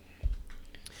so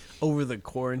over the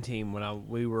quarantine when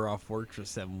we were off work for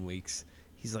 7 weeks,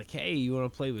 he's like, "Hey, you want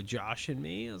to play with Josh and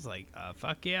me?" I was like,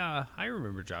 "Fuck yeah!" I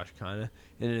remember Josh kind of,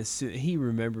 and he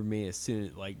remembered me as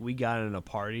soon like we got in a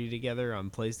party together on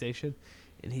PlayStation,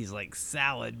 and he's like,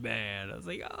 "Salad Man." I was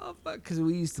like, "Oh fuck," because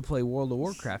we used to play World of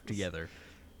Warcraft together.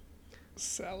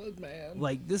 Salad Man.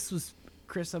 Like, this was,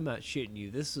 Chris, I'm not shitting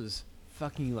you. This was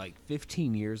fucking like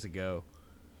 15 years ago.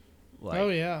 Like, oh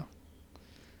yeah.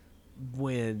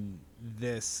 When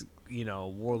this,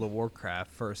 World of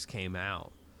Warcraft first came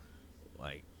out.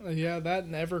 Like, yeah, that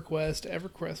and EverQuest.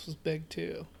 EverQuest was big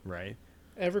too. Right.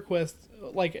 EverQuest,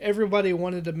 like, everybody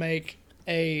wanted to make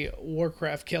a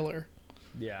Warcraft killer.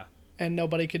 Yeah. And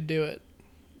nobody could do it.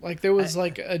 Like, there was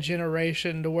like a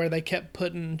generation to where they kept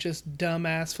putting just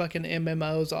dumbass fucking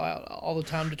MMOs out all the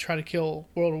time to try to kill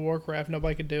World of Warcraft.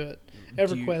 Nobody could do it.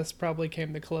 EverQuest probably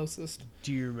came the closest.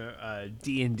 Do you remember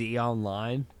D&D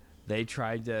Online? They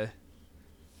tried to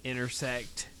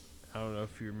intersect. I don't know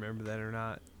if you remember that or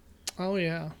not. Oh,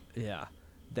 yeah. Yeah.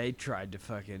 They tried to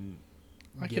fucking...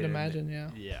 I can imagine,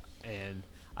 yeah. Yeah. And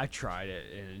I tried it,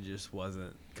 and it just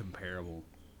wasn't comparable.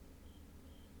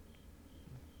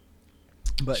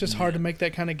 But it's just hard to make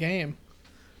that kind of game.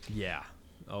 Yeah.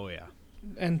 Oh, yeah.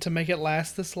 And to make it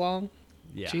last this long?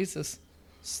 Yeah. Jesus.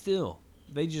 Still.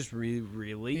 They just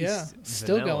released Yeah,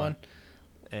 still vanilla,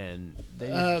 going. And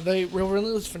they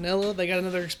released vanilla. They got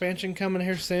another expansion coming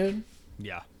here soon.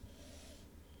 Yeah.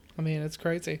 I mean, it's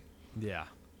crazy. Yeah.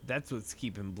 That's what's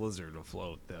keeping Blizzard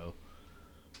afloat, though.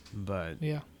 But...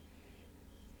 yeah.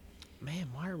 Man,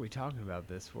 why are we talking about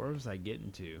this? Where was I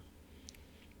getting to?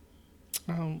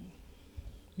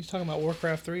 He's talking about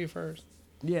Warcraft 3 first.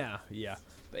 Yeah.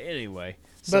 But anyway.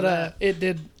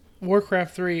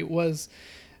 Warcraft 3 was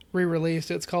re-released.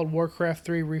 It's called Warcraft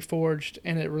 3 Reforged,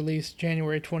 and it released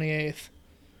January 28th.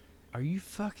 Are you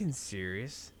fucking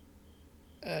serious?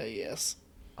 Yes.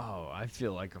 Oh, I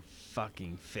feel like a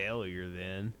fucking failure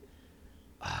then.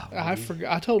 Oh, I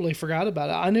totally forgot about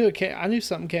it. I knew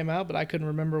something came out, but I couldn't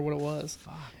remember what it was.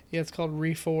 Fuck. Yeah, it's called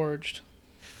Reforged.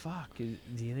 Fuck. Do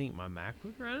you think my Mac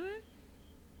would run it?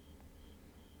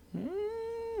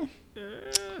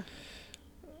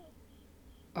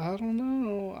 I don't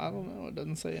know. It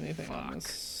doesn't say anything on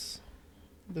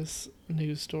this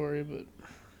news story, but...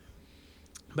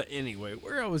 But anyway,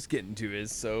 where I was getting to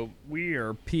is, so we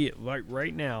are, like,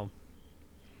 right now,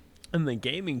 in the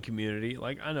gaming community,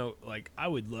 like, I know, like, I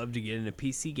would love to get into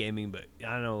PC gaming, but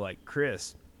I know, like,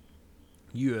 Chris,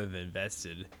 you have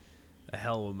invested a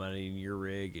hell of money in your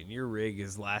rig, and your rig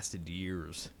has lasted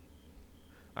years.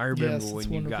 I remember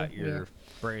when you got your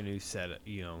brand new setup,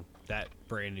 that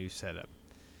brand new setup.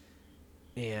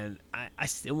 And I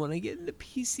still want to get into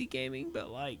PC gaming, but,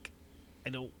 like,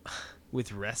 I don't...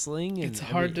 With wrestling, and it's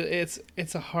hard to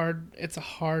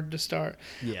start.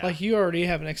 Yeah. Like, you already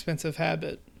have an expensive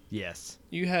habit. Yes.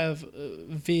 You have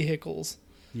vehicles.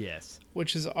 Yes.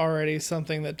 Which is already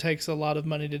something that takes a lot of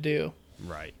money to do.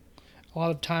 Right. A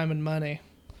lot of time and money.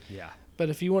 Yeah. But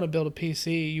if you want to build a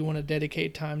PC, you want to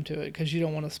dedicate time to it because you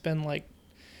don't want to spend like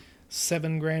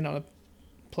 $7,000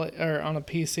 on a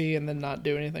PC and then not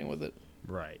do anything with it.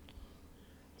 Right.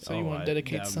 So you want to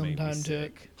dedicate some time to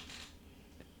it.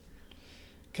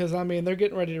 Because, I mean, they're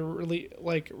getting ready to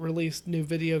release new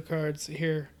video cards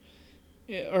here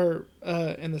or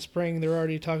in the spring, they're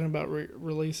already talking about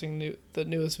releasing the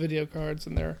newest video cards,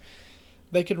 and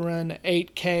they can run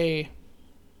 8K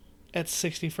at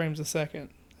 60 frames a second.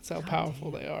 That's how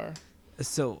powerful they are.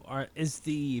 So, is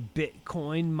the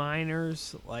Bitcoin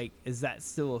miners, like, is that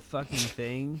still a fucking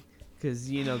thing? Because,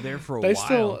 there for a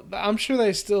while. I'm sure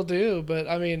they still do, but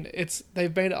I mean,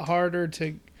 they've made it harder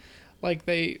to, like,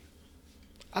 I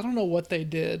don't know what they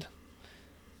did.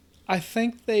 I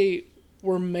think they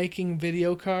were making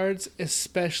video cards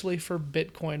especially for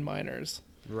Bitcoin miners.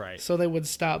 Right. So they would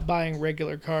stop buying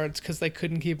regular cards because they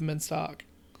couldn't keep them in stock.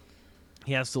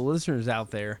 Yeah, so listeners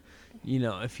out there,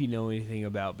 if you know anything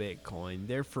about Bitcoin,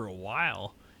 there for a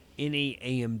while, any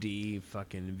AMD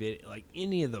fucking like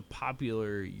any of the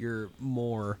popular,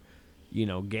 more,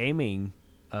 gaming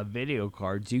video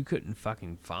cards you couldn't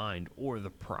fucking find, or the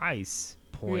price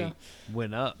point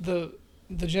went up. The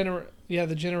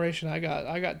generation I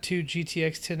got two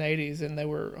GTX 1080s, and they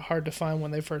were hard to find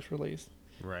when they first released.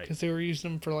 Right. Because they were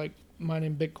using them for like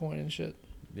mining Bitcoin and shit.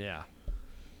 Yeah.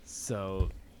 So,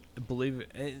 believe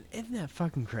it, isn't that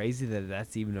fucking crazy that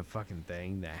that's even a fucking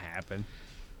thing that happened?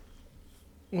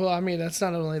 Well, I mean, that's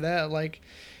not only that. Like,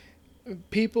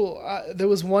 people, there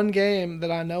was one game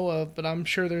that I know of, but I'm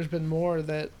sure there's been more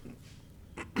that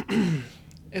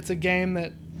it's a game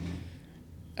that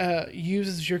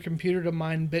uses your computer to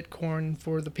mine Bitcoin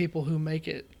for the people who make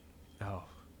it. Oh.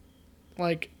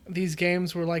 Like, these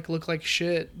games were like, look like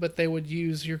shit, but they would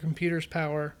use your computer's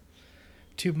power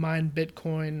to mine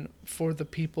Bitcoin for the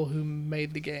people who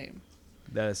made the game.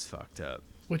 That is fucked up.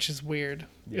 Which is weird.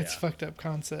 Yeah. It's a fucked up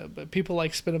concept. But people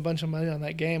like spend a bunch of money on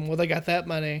that game. Well, they got that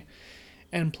money,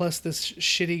 and plus this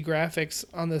shitty graphics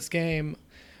on this game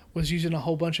was using a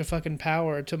whole bunch of fucking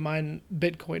power to mine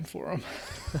Bitcoin for them.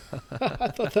 I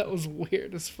thought that was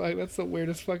weird as fuck. That's the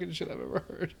weirdest fucking shit I've ever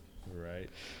heard. Right.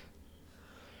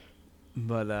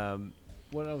 But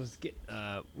what I was getting,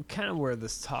 kind of where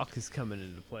this talk is coming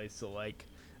into play. So like,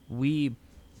 we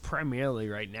primarily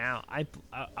right now, I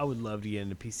would love to get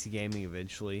into PC gaming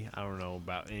eventually. I don't know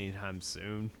about anytime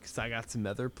soon because I got some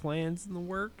other plans in the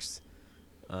works.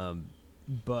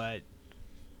 But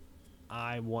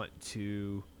I want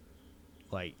to,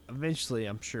 like, eventually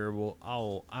I'm sure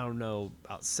I don't know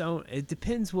about Sony. It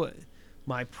depends what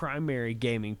my primary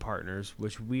gaming partners,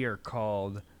 which we are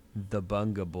called the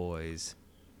Bunga Boys.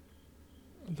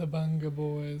 The Bunga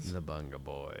Boys. The Bunga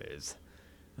Boys.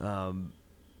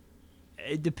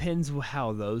 It depends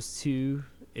how those two,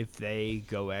 if they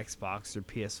go Xbox or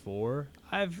PS4.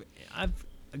 I've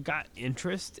got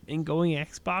interest in going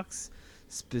Xbox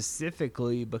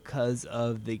specifically because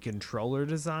of the controller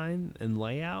design and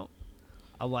layout.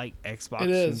 I like Xbox.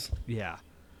 It is. Yeah.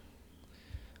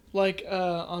 Like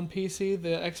on PC, the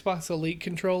Xbox Elite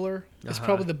controller is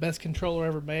probably the best controller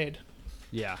ever made.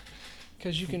 Yeah.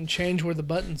 Because you can change where the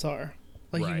buttons are.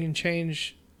 Like, right. You can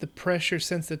change the pressure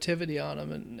sensitivity on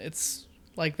them, and it's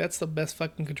like, that's the best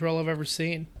fucking control I've ever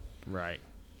seen. Right.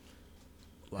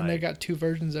 And they got two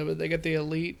versions of it. They got the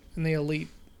Elite and the Elite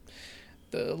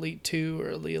 2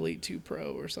 or the Elite 2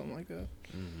 Pro or something like that.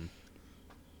 Mm-hmm.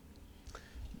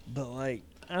 But like,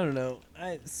 I don't know.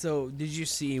 So did you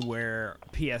see where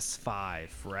PS5,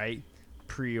 right?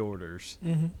 Pre-orders.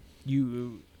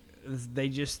 Mm-hmm. They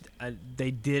just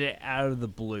they did it out of the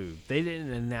blue. They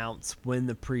didn't announce when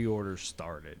the pre-orders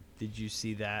started. Did you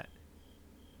see that?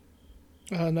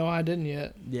 No, I didn't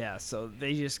yet. Yeah, so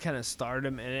they just kind of started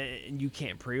them, and you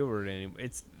can't pre-order it anymore.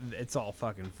 It's all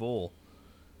fucking full.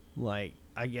 Like,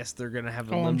 I guess they're gonna have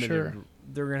a limited. Sure.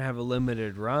 They're gonna have a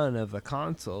limited run of the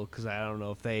console because I don't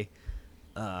know if they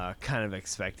kind of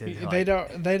expected.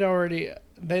 They'd already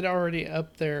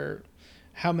upped their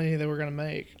how many they were gonna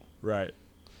make. Right.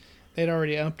 They'd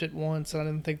already upped it once, and I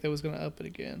didn't think they was gonna up it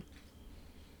again.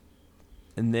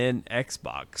 And then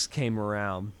Xbox came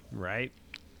around, right?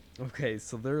 Okay,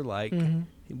 so they're like,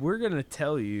 we're going to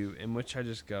tell you, in which I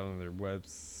just got on their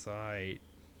website,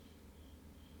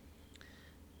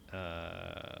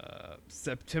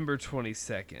 September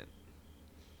 22nd,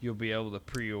 you'll be able to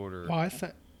pre-order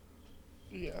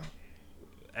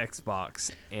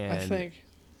Xbox. And I think,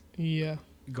 yeah.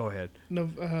 Go ahead.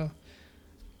 No,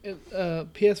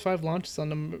 PS5 launches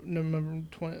on November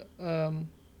 20.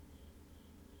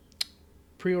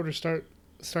 Pre-order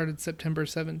started September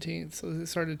 17th, so it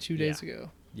started 2 days ago.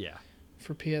 Yeah.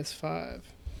 For PS5.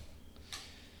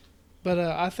 But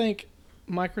I think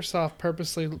Microsoft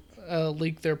purposely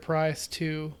leaked their price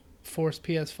to force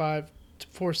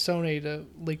Sony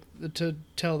to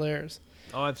tell theirs.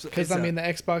 Oh, absolutely. Because I mean, the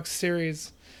Xbox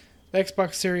Series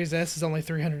S is only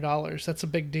 $300. That's a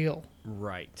big deal.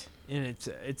 Right, and it's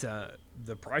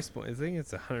the price point. I think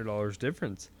it's $100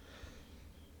 difference.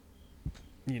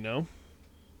 You know?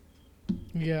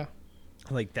 Yeah.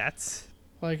 Like, that's...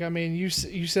 Like, I mean, you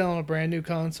selling a brand new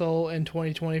console in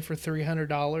 2020 for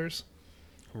 $300.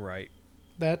 Right.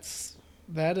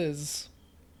 That is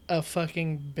a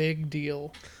fucking big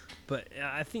deal. But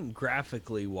I think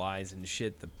graphically wise and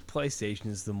shit, the PlayStation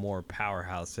is the more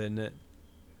powerhouse, isn't it?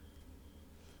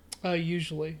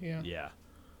 Usually, yeah. Yeah.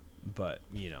 But,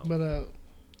 you know. But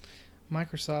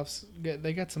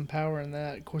they got some power in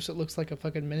that. Of course, it looks like a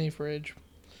fucking mini fridge.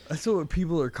 That's what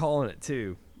people are calling it,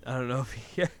 too. I don't know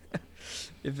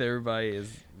if everybody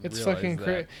is. It's fucking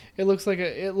crazy. It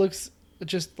looks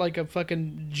just like a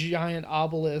fucking giant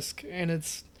obelisk, and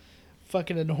it's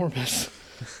fucking enormous.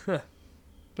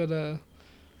 But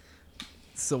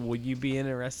so would you be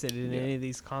interested in any of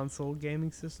these console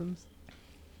gaming systems?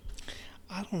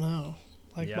 I don't know.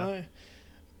 My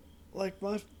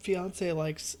fiance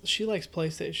likes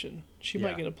PlayStation. She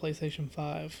might get a PlayStation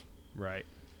 5. Right.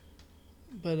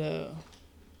 But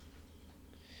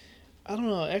I don't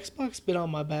know. Xbox been on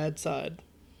my bad side.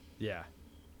 Yeah.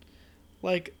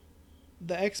 Like,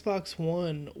 the Xbox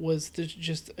One was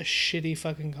just a shitty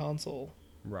fucking console.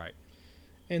 Right.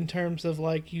 In terms of,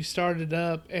 like, you start it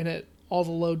up and all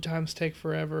the load times take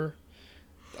forever.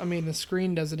 I mean, the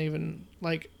screen doesn't even,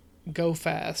 like, go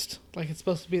fast. Like, it's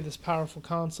supposed to be this powerful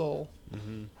console.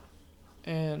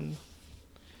 Mm-hmm.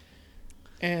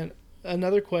 And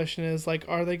another question is, like,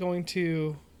 are they going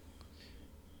to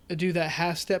do that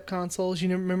half-step consoles? You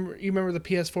remember the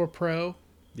PS4 Pro?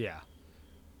 Yeah.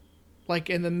 Like,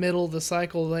 in the middle of the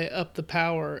cycle, they upped the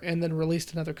power and then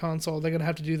released another console. They're going to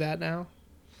have to do that now?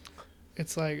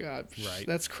 It's like, right.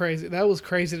 That's crazy. That was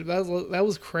crazy. That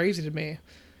was crazy to me.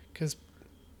 Because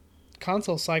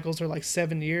console cycles are like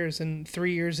 7 years, and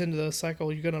 3 years into the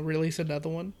cycle, you're going to release another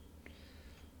one?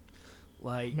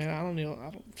 Like, man, I don't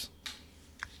know.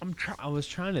 I was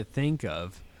trying to think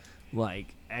of,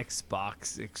 like,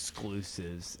 Xbox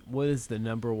exclusives. What is the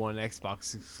number one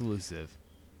Xbox exclusive?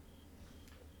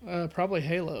 Probably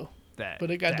Halo.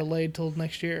 But it got delayed till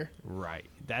next year. Right.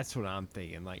 That's what I'm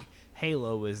thinking. Like,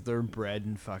 Halo is their bread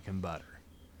and fucking butter.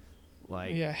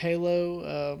 Like, yeah,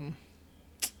 Halo,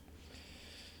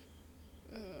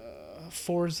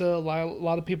 Forza. A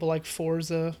lot of people like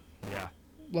Forza. Yeah.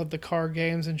 Love the car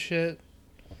games and shit.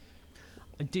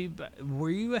 Dude, were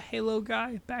you a Halo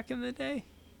guy back in the day?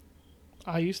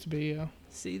 I used to be, yeah.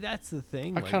 See, that's the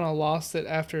thing. I kind of lost it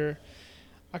after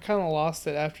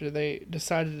they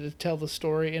decided to tell the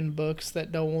story in books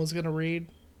that no one was going to read.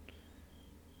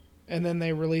 And then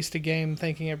they released a game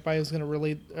thinking everybody was going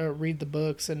to read the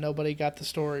books, and nobody got the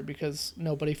story because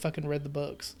nobody fucking read the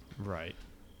books. Right.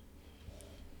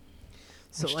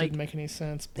 Which didn't make any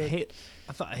sense. But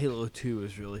I thought Halo 2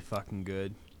 was really fucking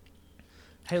good.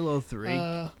 Halo 3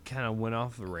 kind of went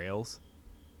off the rails.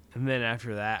 And then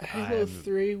after that, Halo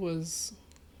 3 was...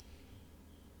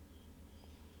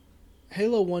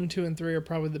 Halo 1, 2, and 3 are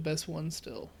probably the best ones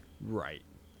still. Right.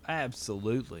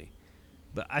 Absolutely.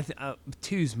 But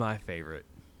 2's my favorite.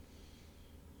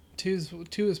 2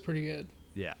 is pretty good.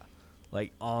 Yeah.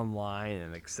 Like, online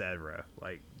and etc.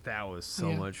 Like, that was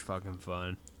so much fucking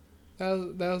fun.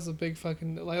 That was a big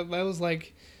fucking... That was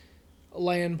like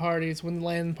LAN parties when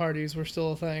LAN parties were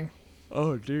still a thing.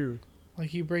 Oh, dude.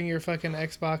 Like, you bring your fucking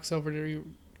Xbox over to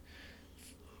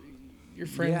your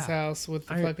friend's house with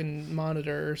the fucking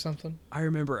monitor or something. I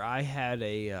remember I had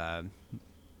a,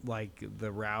 like,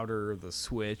 the router or the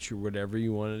switch or whatever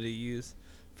you wanted to use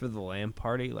for the LAN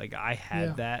party. Like, I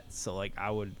had that, so, like, I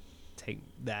would take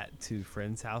that to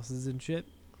friends' houses and shit.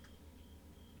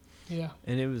 Yeah.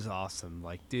 And it was awesome.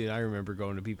 Like, dude, I remember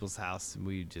going to people's house and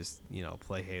we just,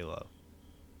 play Halo.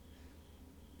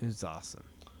 It was awesome.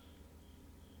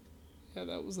 Yeah,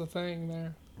 that was the thing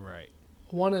there. Right.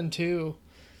 1 and 2,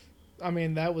 I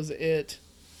mean, that was it.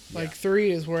 Like,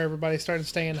 3 is where everybody started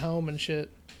staying home and shit.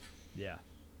 Yeah.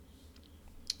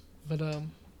 But, that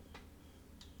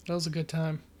was a good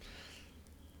time.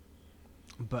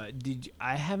 But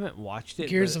I haven't watched it.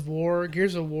 Gears of War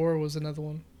was another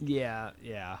one. Yeah,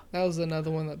 yeah. That was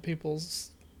another one that people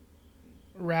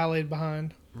rallied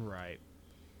behind. Right.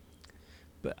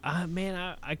 But,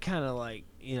 man, I kind of like,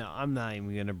 I'm not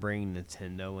even going to bring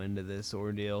Nintendo into this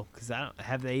ordeal. Because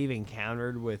have they even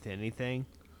countered with anything?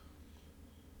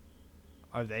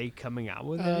 Are they coming out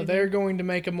with anything? They were going to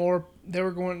make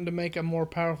a more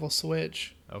powerful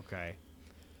Switch. Okay.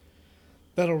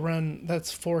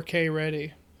 That's 4K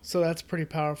ready. So that's pretty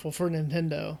powerful for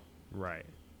Nintendo. Right.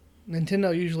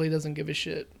 Nintendo usually doesn't give a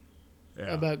shit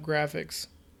about graphics.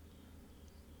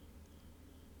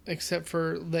 Except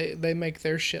for they make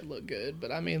their shit look good.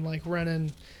 But I mean, like,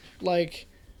 running, like,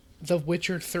 The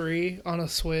Witcher 3 on a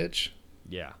Switch.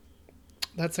 Yeah.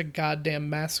 That's a goddamn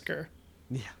massacre.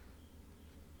 Yeah.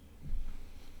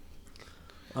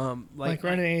 Like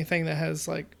running anything that has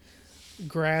like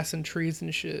grass and trees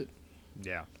and shit.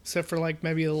 Yeah. Except for like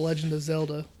maybe The Legend of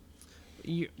Zelda.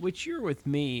 Which you're with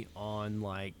me on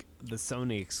like the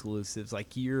Sony exclusives.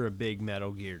 Like you're a big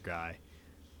Metal Gear guy,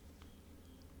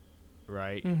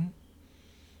 right? Mm-hmm.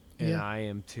 And Yeah. I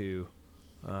am too.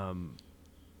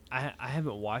 I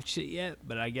haven't watched it yet,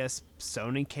 but I guess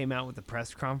Sony came out with a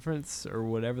press conference or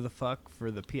whatever the fuck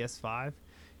for the PS5,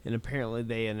 and apparently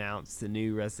they announced the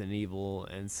new Resident Evil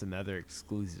and some other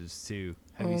exclusives too.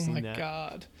 Have you seen that?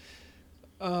 Oh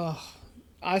my god.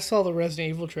 I saw the Resident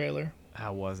Evil trailer.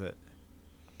 How was it?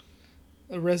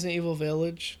 The Resident Evil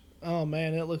Village. Oh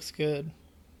man, it looks good.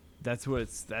 That's what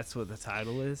the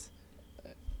title is.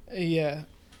 Yeah.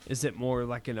 Is it more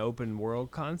like an open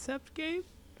world concept game?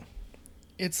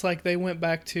 It's like they went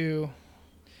back to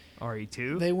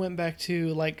RE2? They went back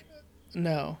to like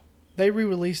no. They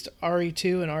re-released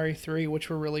RE2 and RE3, which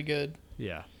were really good.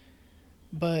 Yeah.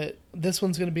 But this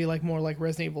one's going to be like more like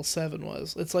Resident Evil 7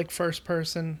 was. It's like first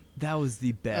person. That was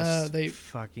the best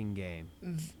fucking game.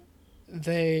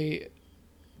 They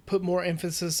put more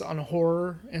emphasis on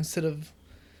horror instead of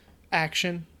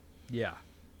action. Yeah.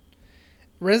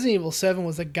 Resident Evil 7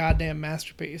 was a goddamn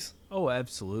masterpiece. Oh,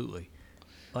 absolutely.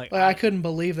 Like I couldn't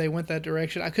believe they went that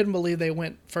direction. I couldn't believe they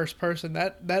went first person.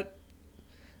 That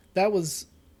was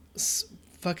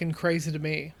fucking crazy to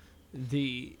me.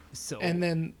 And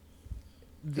then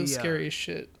the scary as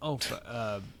shit. Oh,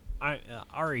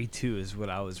 RE2 is what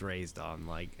I was raised on,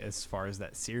 like as far as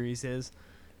that series is.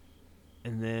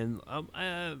 And then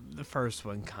the first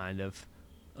one kind of,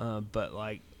 but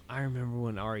like I remember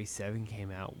when RE7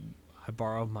 came out, I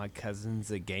borrowed my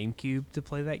cousin's a GameCube to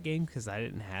play that game because I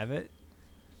didn't have it.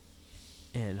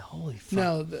 And holy fuck!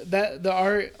 No, the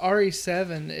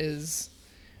RE7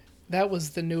 that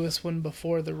was the newest one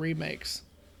before the remakes.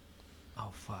 Oh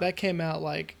fuck! That came out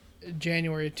like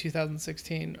January of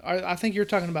 2016. I think you're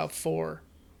talking about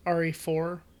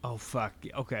RE4. Oh fuck!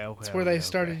 Okay. It's where they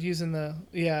started using the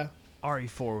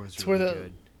RE4 was really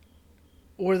good.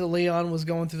 Where the Leon was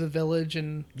going through the village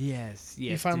and yes,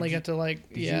 you finally got to like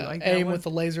like aim with the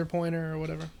laser pointer or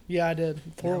whatever. Yeah, I did.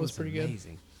 4 was pretty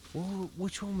amazing. Well,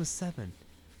 which one was 7?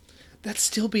 That's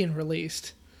still being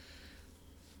released.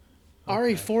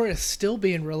 Okay. RE4 is still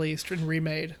being released and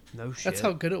remade. No shit. That's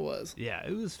how good it was. Yeah,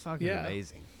 it was fucking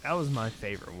amazing. That was my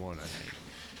favorite one, I think.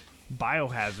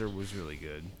 Biohazard was really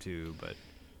good too, but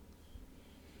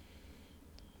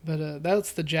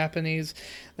that's the Japanese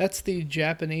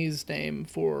name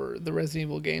for the Resident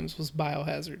Evil games was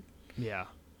Biohazard. Yeah.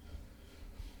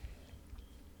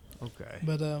 Okay.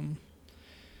 But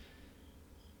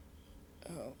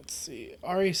let's see.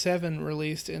 RE7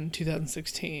 released in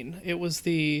 2016. It was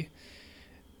the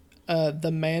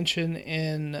mansion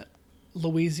in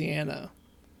Louisiana.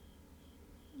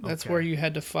 That's where you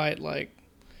had to fight like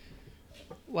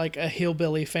a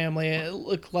hillbilly family. It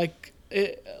looked like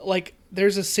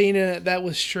there's a scene in it that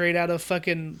was straight out of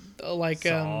fucking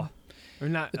Saw. Or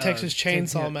not the Texas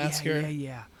Chainsaw Massacre.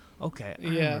 Yeah. Okay, I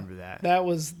remember that. That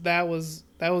was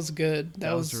good.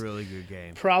 That was a really good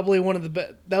game. Probably one of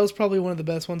the that was probably one of the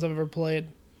best ones I've ever played.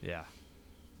 Yeah.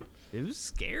 It was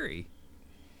scary.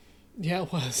 Yeah,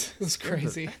 it was. It was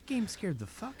crazy. That game scared the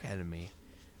fuck out of me.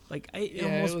 Like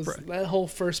that whole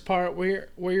first part where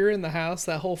you're in the house.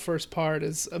 That whole first part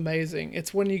is amazing.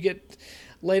 It's when you get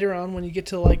later on when you get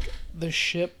to like the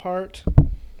ship part,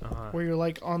 where you're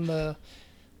like on the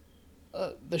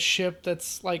ship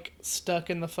that's like stuck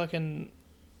in the fucking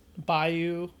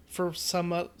bayou for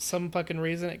some fucking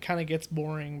reason. It kind of gets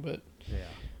boring, but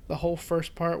the whole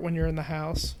first part when you're in the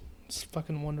house, it's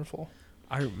fucking wonderful.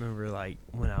 I remember like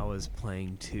when I was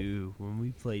playing 2, when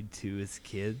we played 2 as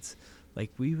kids, like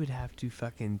we would have to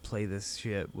fucking play this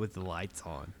shit with the lights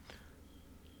on.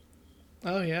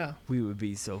 Oh yeah. We would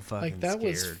be so fucking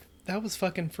scared. That was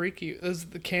fucking freaky. Those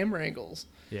the camera angles.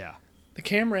 Yeah. The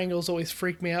camera angles always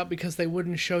freaked me out because they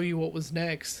wouldn't show you what was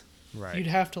next. Right. You'd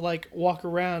have to like walk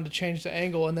around to change the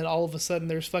angle, and then all of a sudden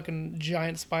there's fucking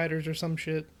giant spiders or some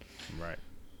shit. Right.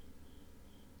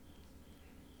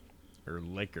 Or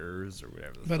liquors or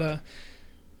whatever. But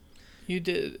you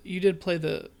did play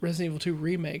the Resident Evil 2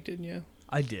 remake, didn't you?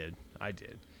 I did.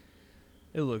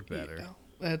 It looked better. Yeah,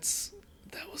 that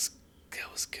was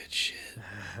good shit.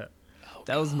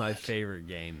 That was my favorite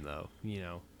game, though. You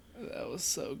know. That was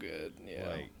so good. Yeah.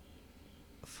 Like,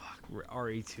 fuck,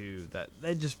 RE2. That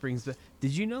just brings back.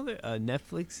 Did you know that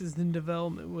Netflix is in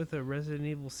development with a Resident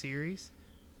Evil series?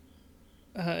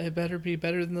 It better be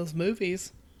better than those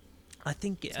movies. I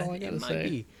think it might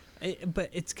be.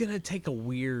 But it's gonna take a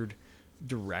weird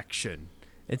direction.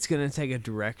 It's gonna take a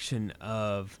direction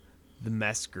of the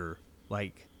Mesker,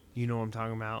 like, you know what I'm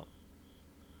talking about?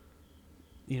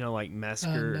 You know, like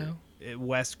Mesker, No.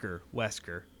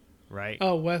 Wesker, right?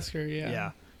 Oh, Wesker, yeah.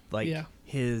 Yeah, like Yeah.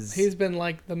 his He's been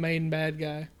like the main bad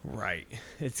guy. right.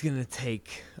 It's gonna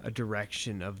take a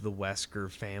direction of the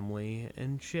Wesker family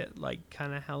and shit, like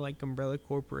kind of how like Umbrella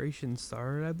Corporation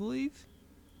started, I believe.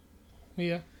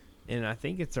 Yeah. And I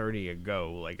think it's already a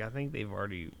go. Like I think they've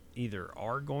already either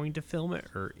are going to film it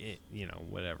or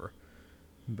whatever.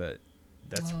 But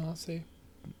that's Oh, I see.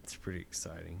 it's pretty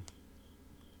exciting.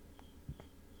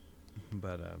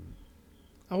 But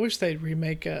I wish they'd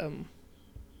remake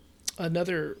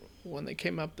another one that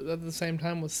came up at the same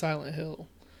time with Silent Hill.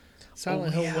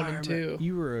 Silent Hill 1 and 2.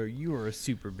 You were a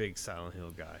super big Silent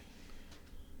Hill guy.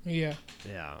 Yeah.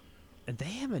 Yeah. And they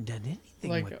haven't done anything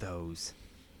Like, with those.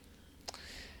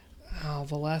 Oh,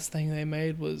 the last thing they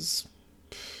made was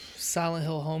Silent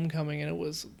Hill Homecoming, and it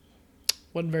wasn't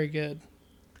very good.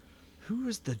 Who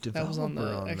was the developer That was on the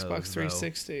Xbox those,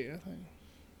 360, I think.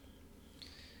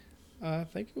 I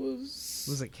think it was.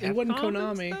 Was it Capcom? It wasn't and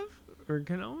Konami. stuff? Or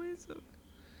Konami and stuff?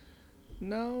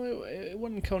 No, it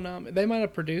wasn't Konami. They might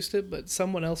have produced it, but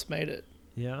someone else made it.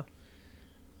 Yeah.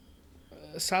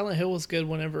 Silent Hill was good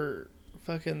whenever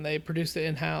fucking they produced it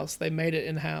in house. They made it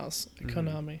in house at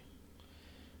Konami.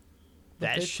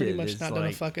 But That shit is done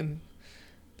like... a fucking.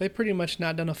 They pretty much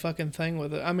not done a fucking thing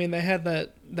with it. I mean, they had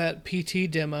that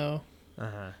PT demo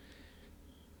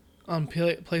on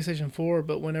PlayStation 4,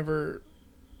 but whenever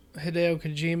Hideo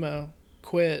Kojima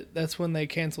quit, that's when they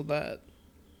canceled that.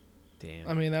 Damn.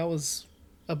 I mean, that was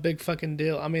a big fucking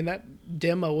deal. I mean, that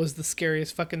demo was the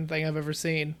scariest fucking thing I've ever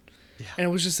seen. Yeah. And it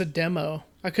was just a demo.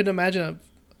 I couldn't imagine a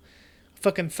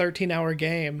fucking 13-hour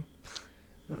game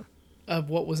of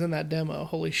what was in that demo.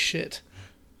 Holy shit.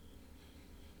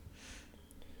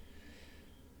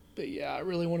 But yeah, I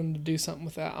really want him to do something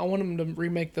with that. I want him to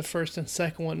remake the first and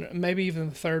second one, maybe even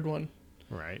the third one.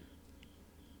 Right.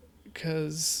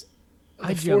 Because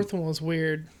the fourth one was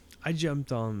weird. I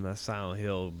jumped on the Silent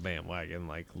Hill bandwagon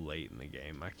like late in the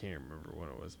game. I can't remember when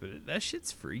it was, but that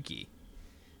shit's freaky.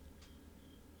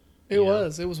 It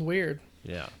was. It was weird.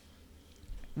 Yeah.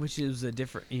 Which is a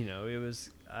different, it was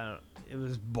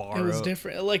borrowed. It was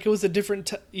different. Like, it was a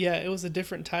different, it was a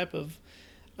different type of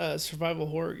survival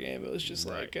horror game. It was just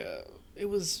right. like, it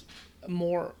was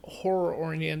more horror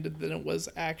oriented than it was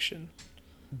action.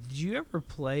 Did you ever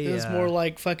play? It was more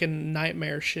like fucking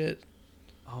nightmare shit.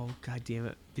 Oh, god damn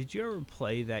it. Did you ever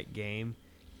play that game?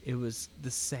 It was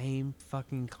the same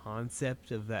fucking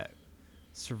concept of that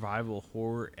survival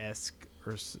horror-esque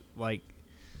or like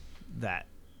that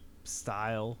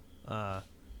style. Oh,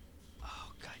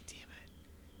 god damn it.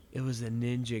 It was a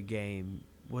ninja game.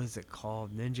 What is it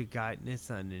called? Ninja Gaiden? It's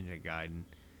not Ninja Gaiden.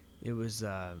 It was,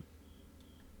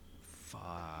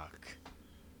 fuck.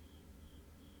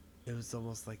 It was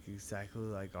almost like exactly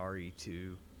like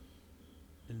RE2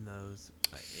 in those.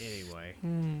 Anyway,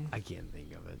 I can't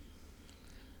think of it.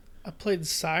 I played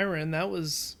Siren. That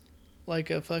was like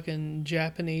a fucking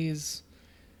Japanese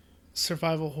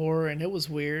survival horror, and it was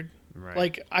weird. Right.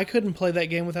 Like, I couldn't play that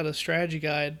game without a strategy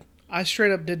guide. I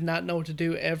straight up did not know what to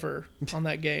do ever on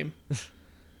that game.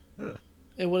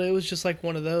 It was just like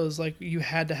one of those, like, you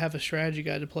had to have a strategy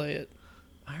guide to play it.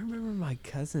 I remember my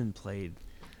cousin played.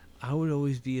 I would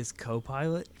always be his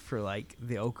co-pilot for, like,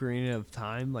 the Ocarina of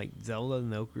Time, like Zelda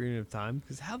and the Ocarina of Time.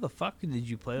 Because how the fuck did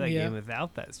you play that game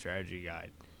without that strategy guide?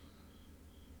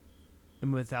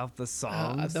 And without the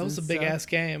songs? That was a big-ass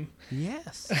game.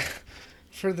 Yes.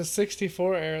 For the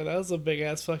 64 era, that was a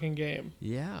big-ass fucking game.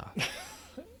 Yeah.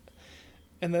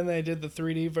 And then they did the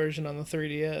 3D version on the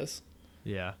 3DS.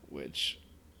 Yeah. Which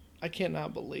I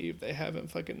cannot believe they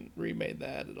haven't fucking remade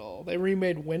that at all. They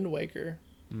remade Wind Waker,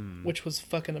 which was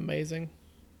fucking amazing.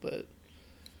 But,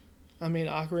 I mean,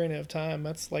 Ocarina of Time,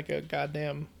 that's like a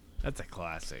goddamn... That's a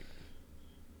classic.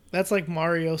 That's like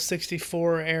Mario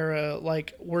 64 era,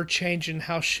 like, we're changing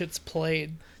how shit's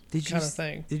played kind of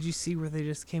thing. Did you see where they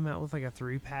just came out with like a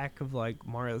 3-pack of like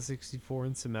Mario 64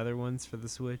 and some other ones for the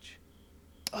Switch?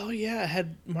 Oh yeah, it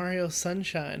had Mario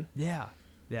Sunshine. Yeah.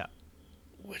 Yeah.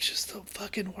 Which is the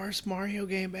fucking worst Mario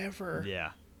game ever.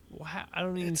 Yeah. Well, I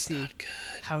don't even see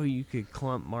how you could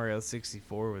clump Mario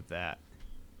 64 with that.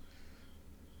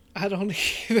 I don't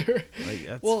either.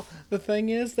 Like, well, the thing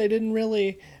is, they didn't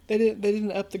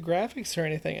up the graphics or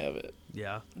anything of it.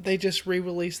 Yeah. They just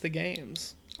re-released the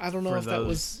games. I don't know if that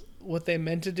was what they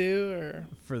meant to do or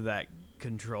for that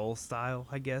control style,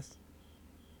 I guess.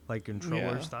 Like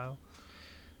controller style.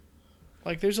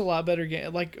 Like, there's a lot better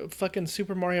game. Like, fucking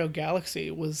Super Mario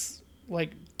Galaxy was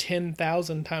like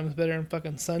 10,000 times better than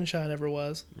fucking Sunshine ever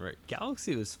was. Right.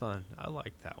 Galaxy was fun. I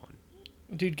liked that one.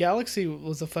 Dude, Galaxy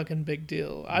was a fucking big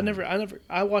deal.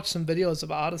 I watched some videos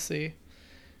of Odyssey.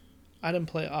 I didn't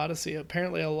play Odyssey.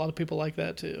 Apparently, a lot of people like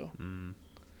that too. Mm.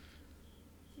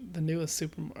 The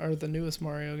newest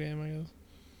Mario game, I guess.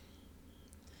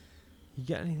 You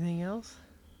got anything else?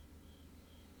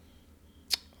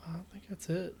 I think that's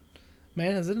it.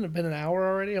 Man, has it been an hour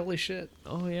already? Holy shit.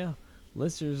 Oh yeah,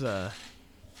 listeners.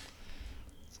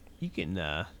 You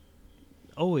can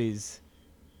always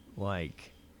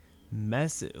like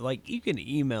you can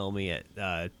email me at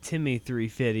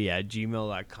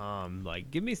timmy350@gmail.com.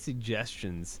 Like, give me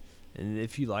suggestions, and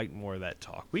if you like more of that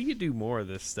talk, we could do more of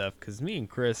this stuff, because me and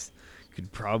Chris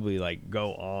could probably like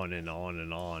go on and on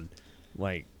and on.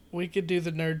 Like, we could do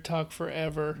the nerd talk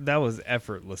forever. that was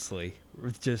effortlessly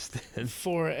just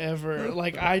forever.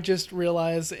 Like, I just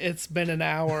realized it's been an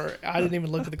hour. I didn't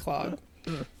even look at the clock.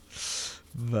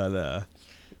 But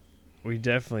we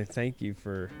definitely thank you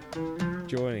for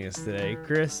joining us today.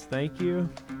 Chris, thank you.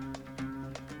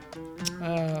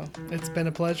 It's been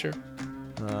a pleasure.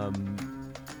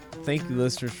 Thank you,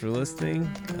 listeners, for listening.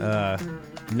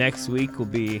 Next week will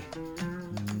be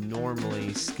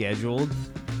normally scheduled.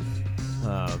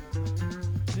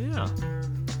 Yeah.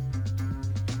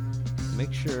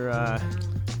 Make sure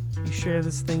you share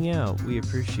this thing out. We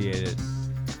appreciate it.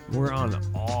 We're on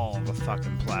all the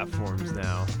fucking platforms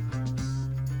now.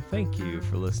 Thank you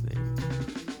for listening.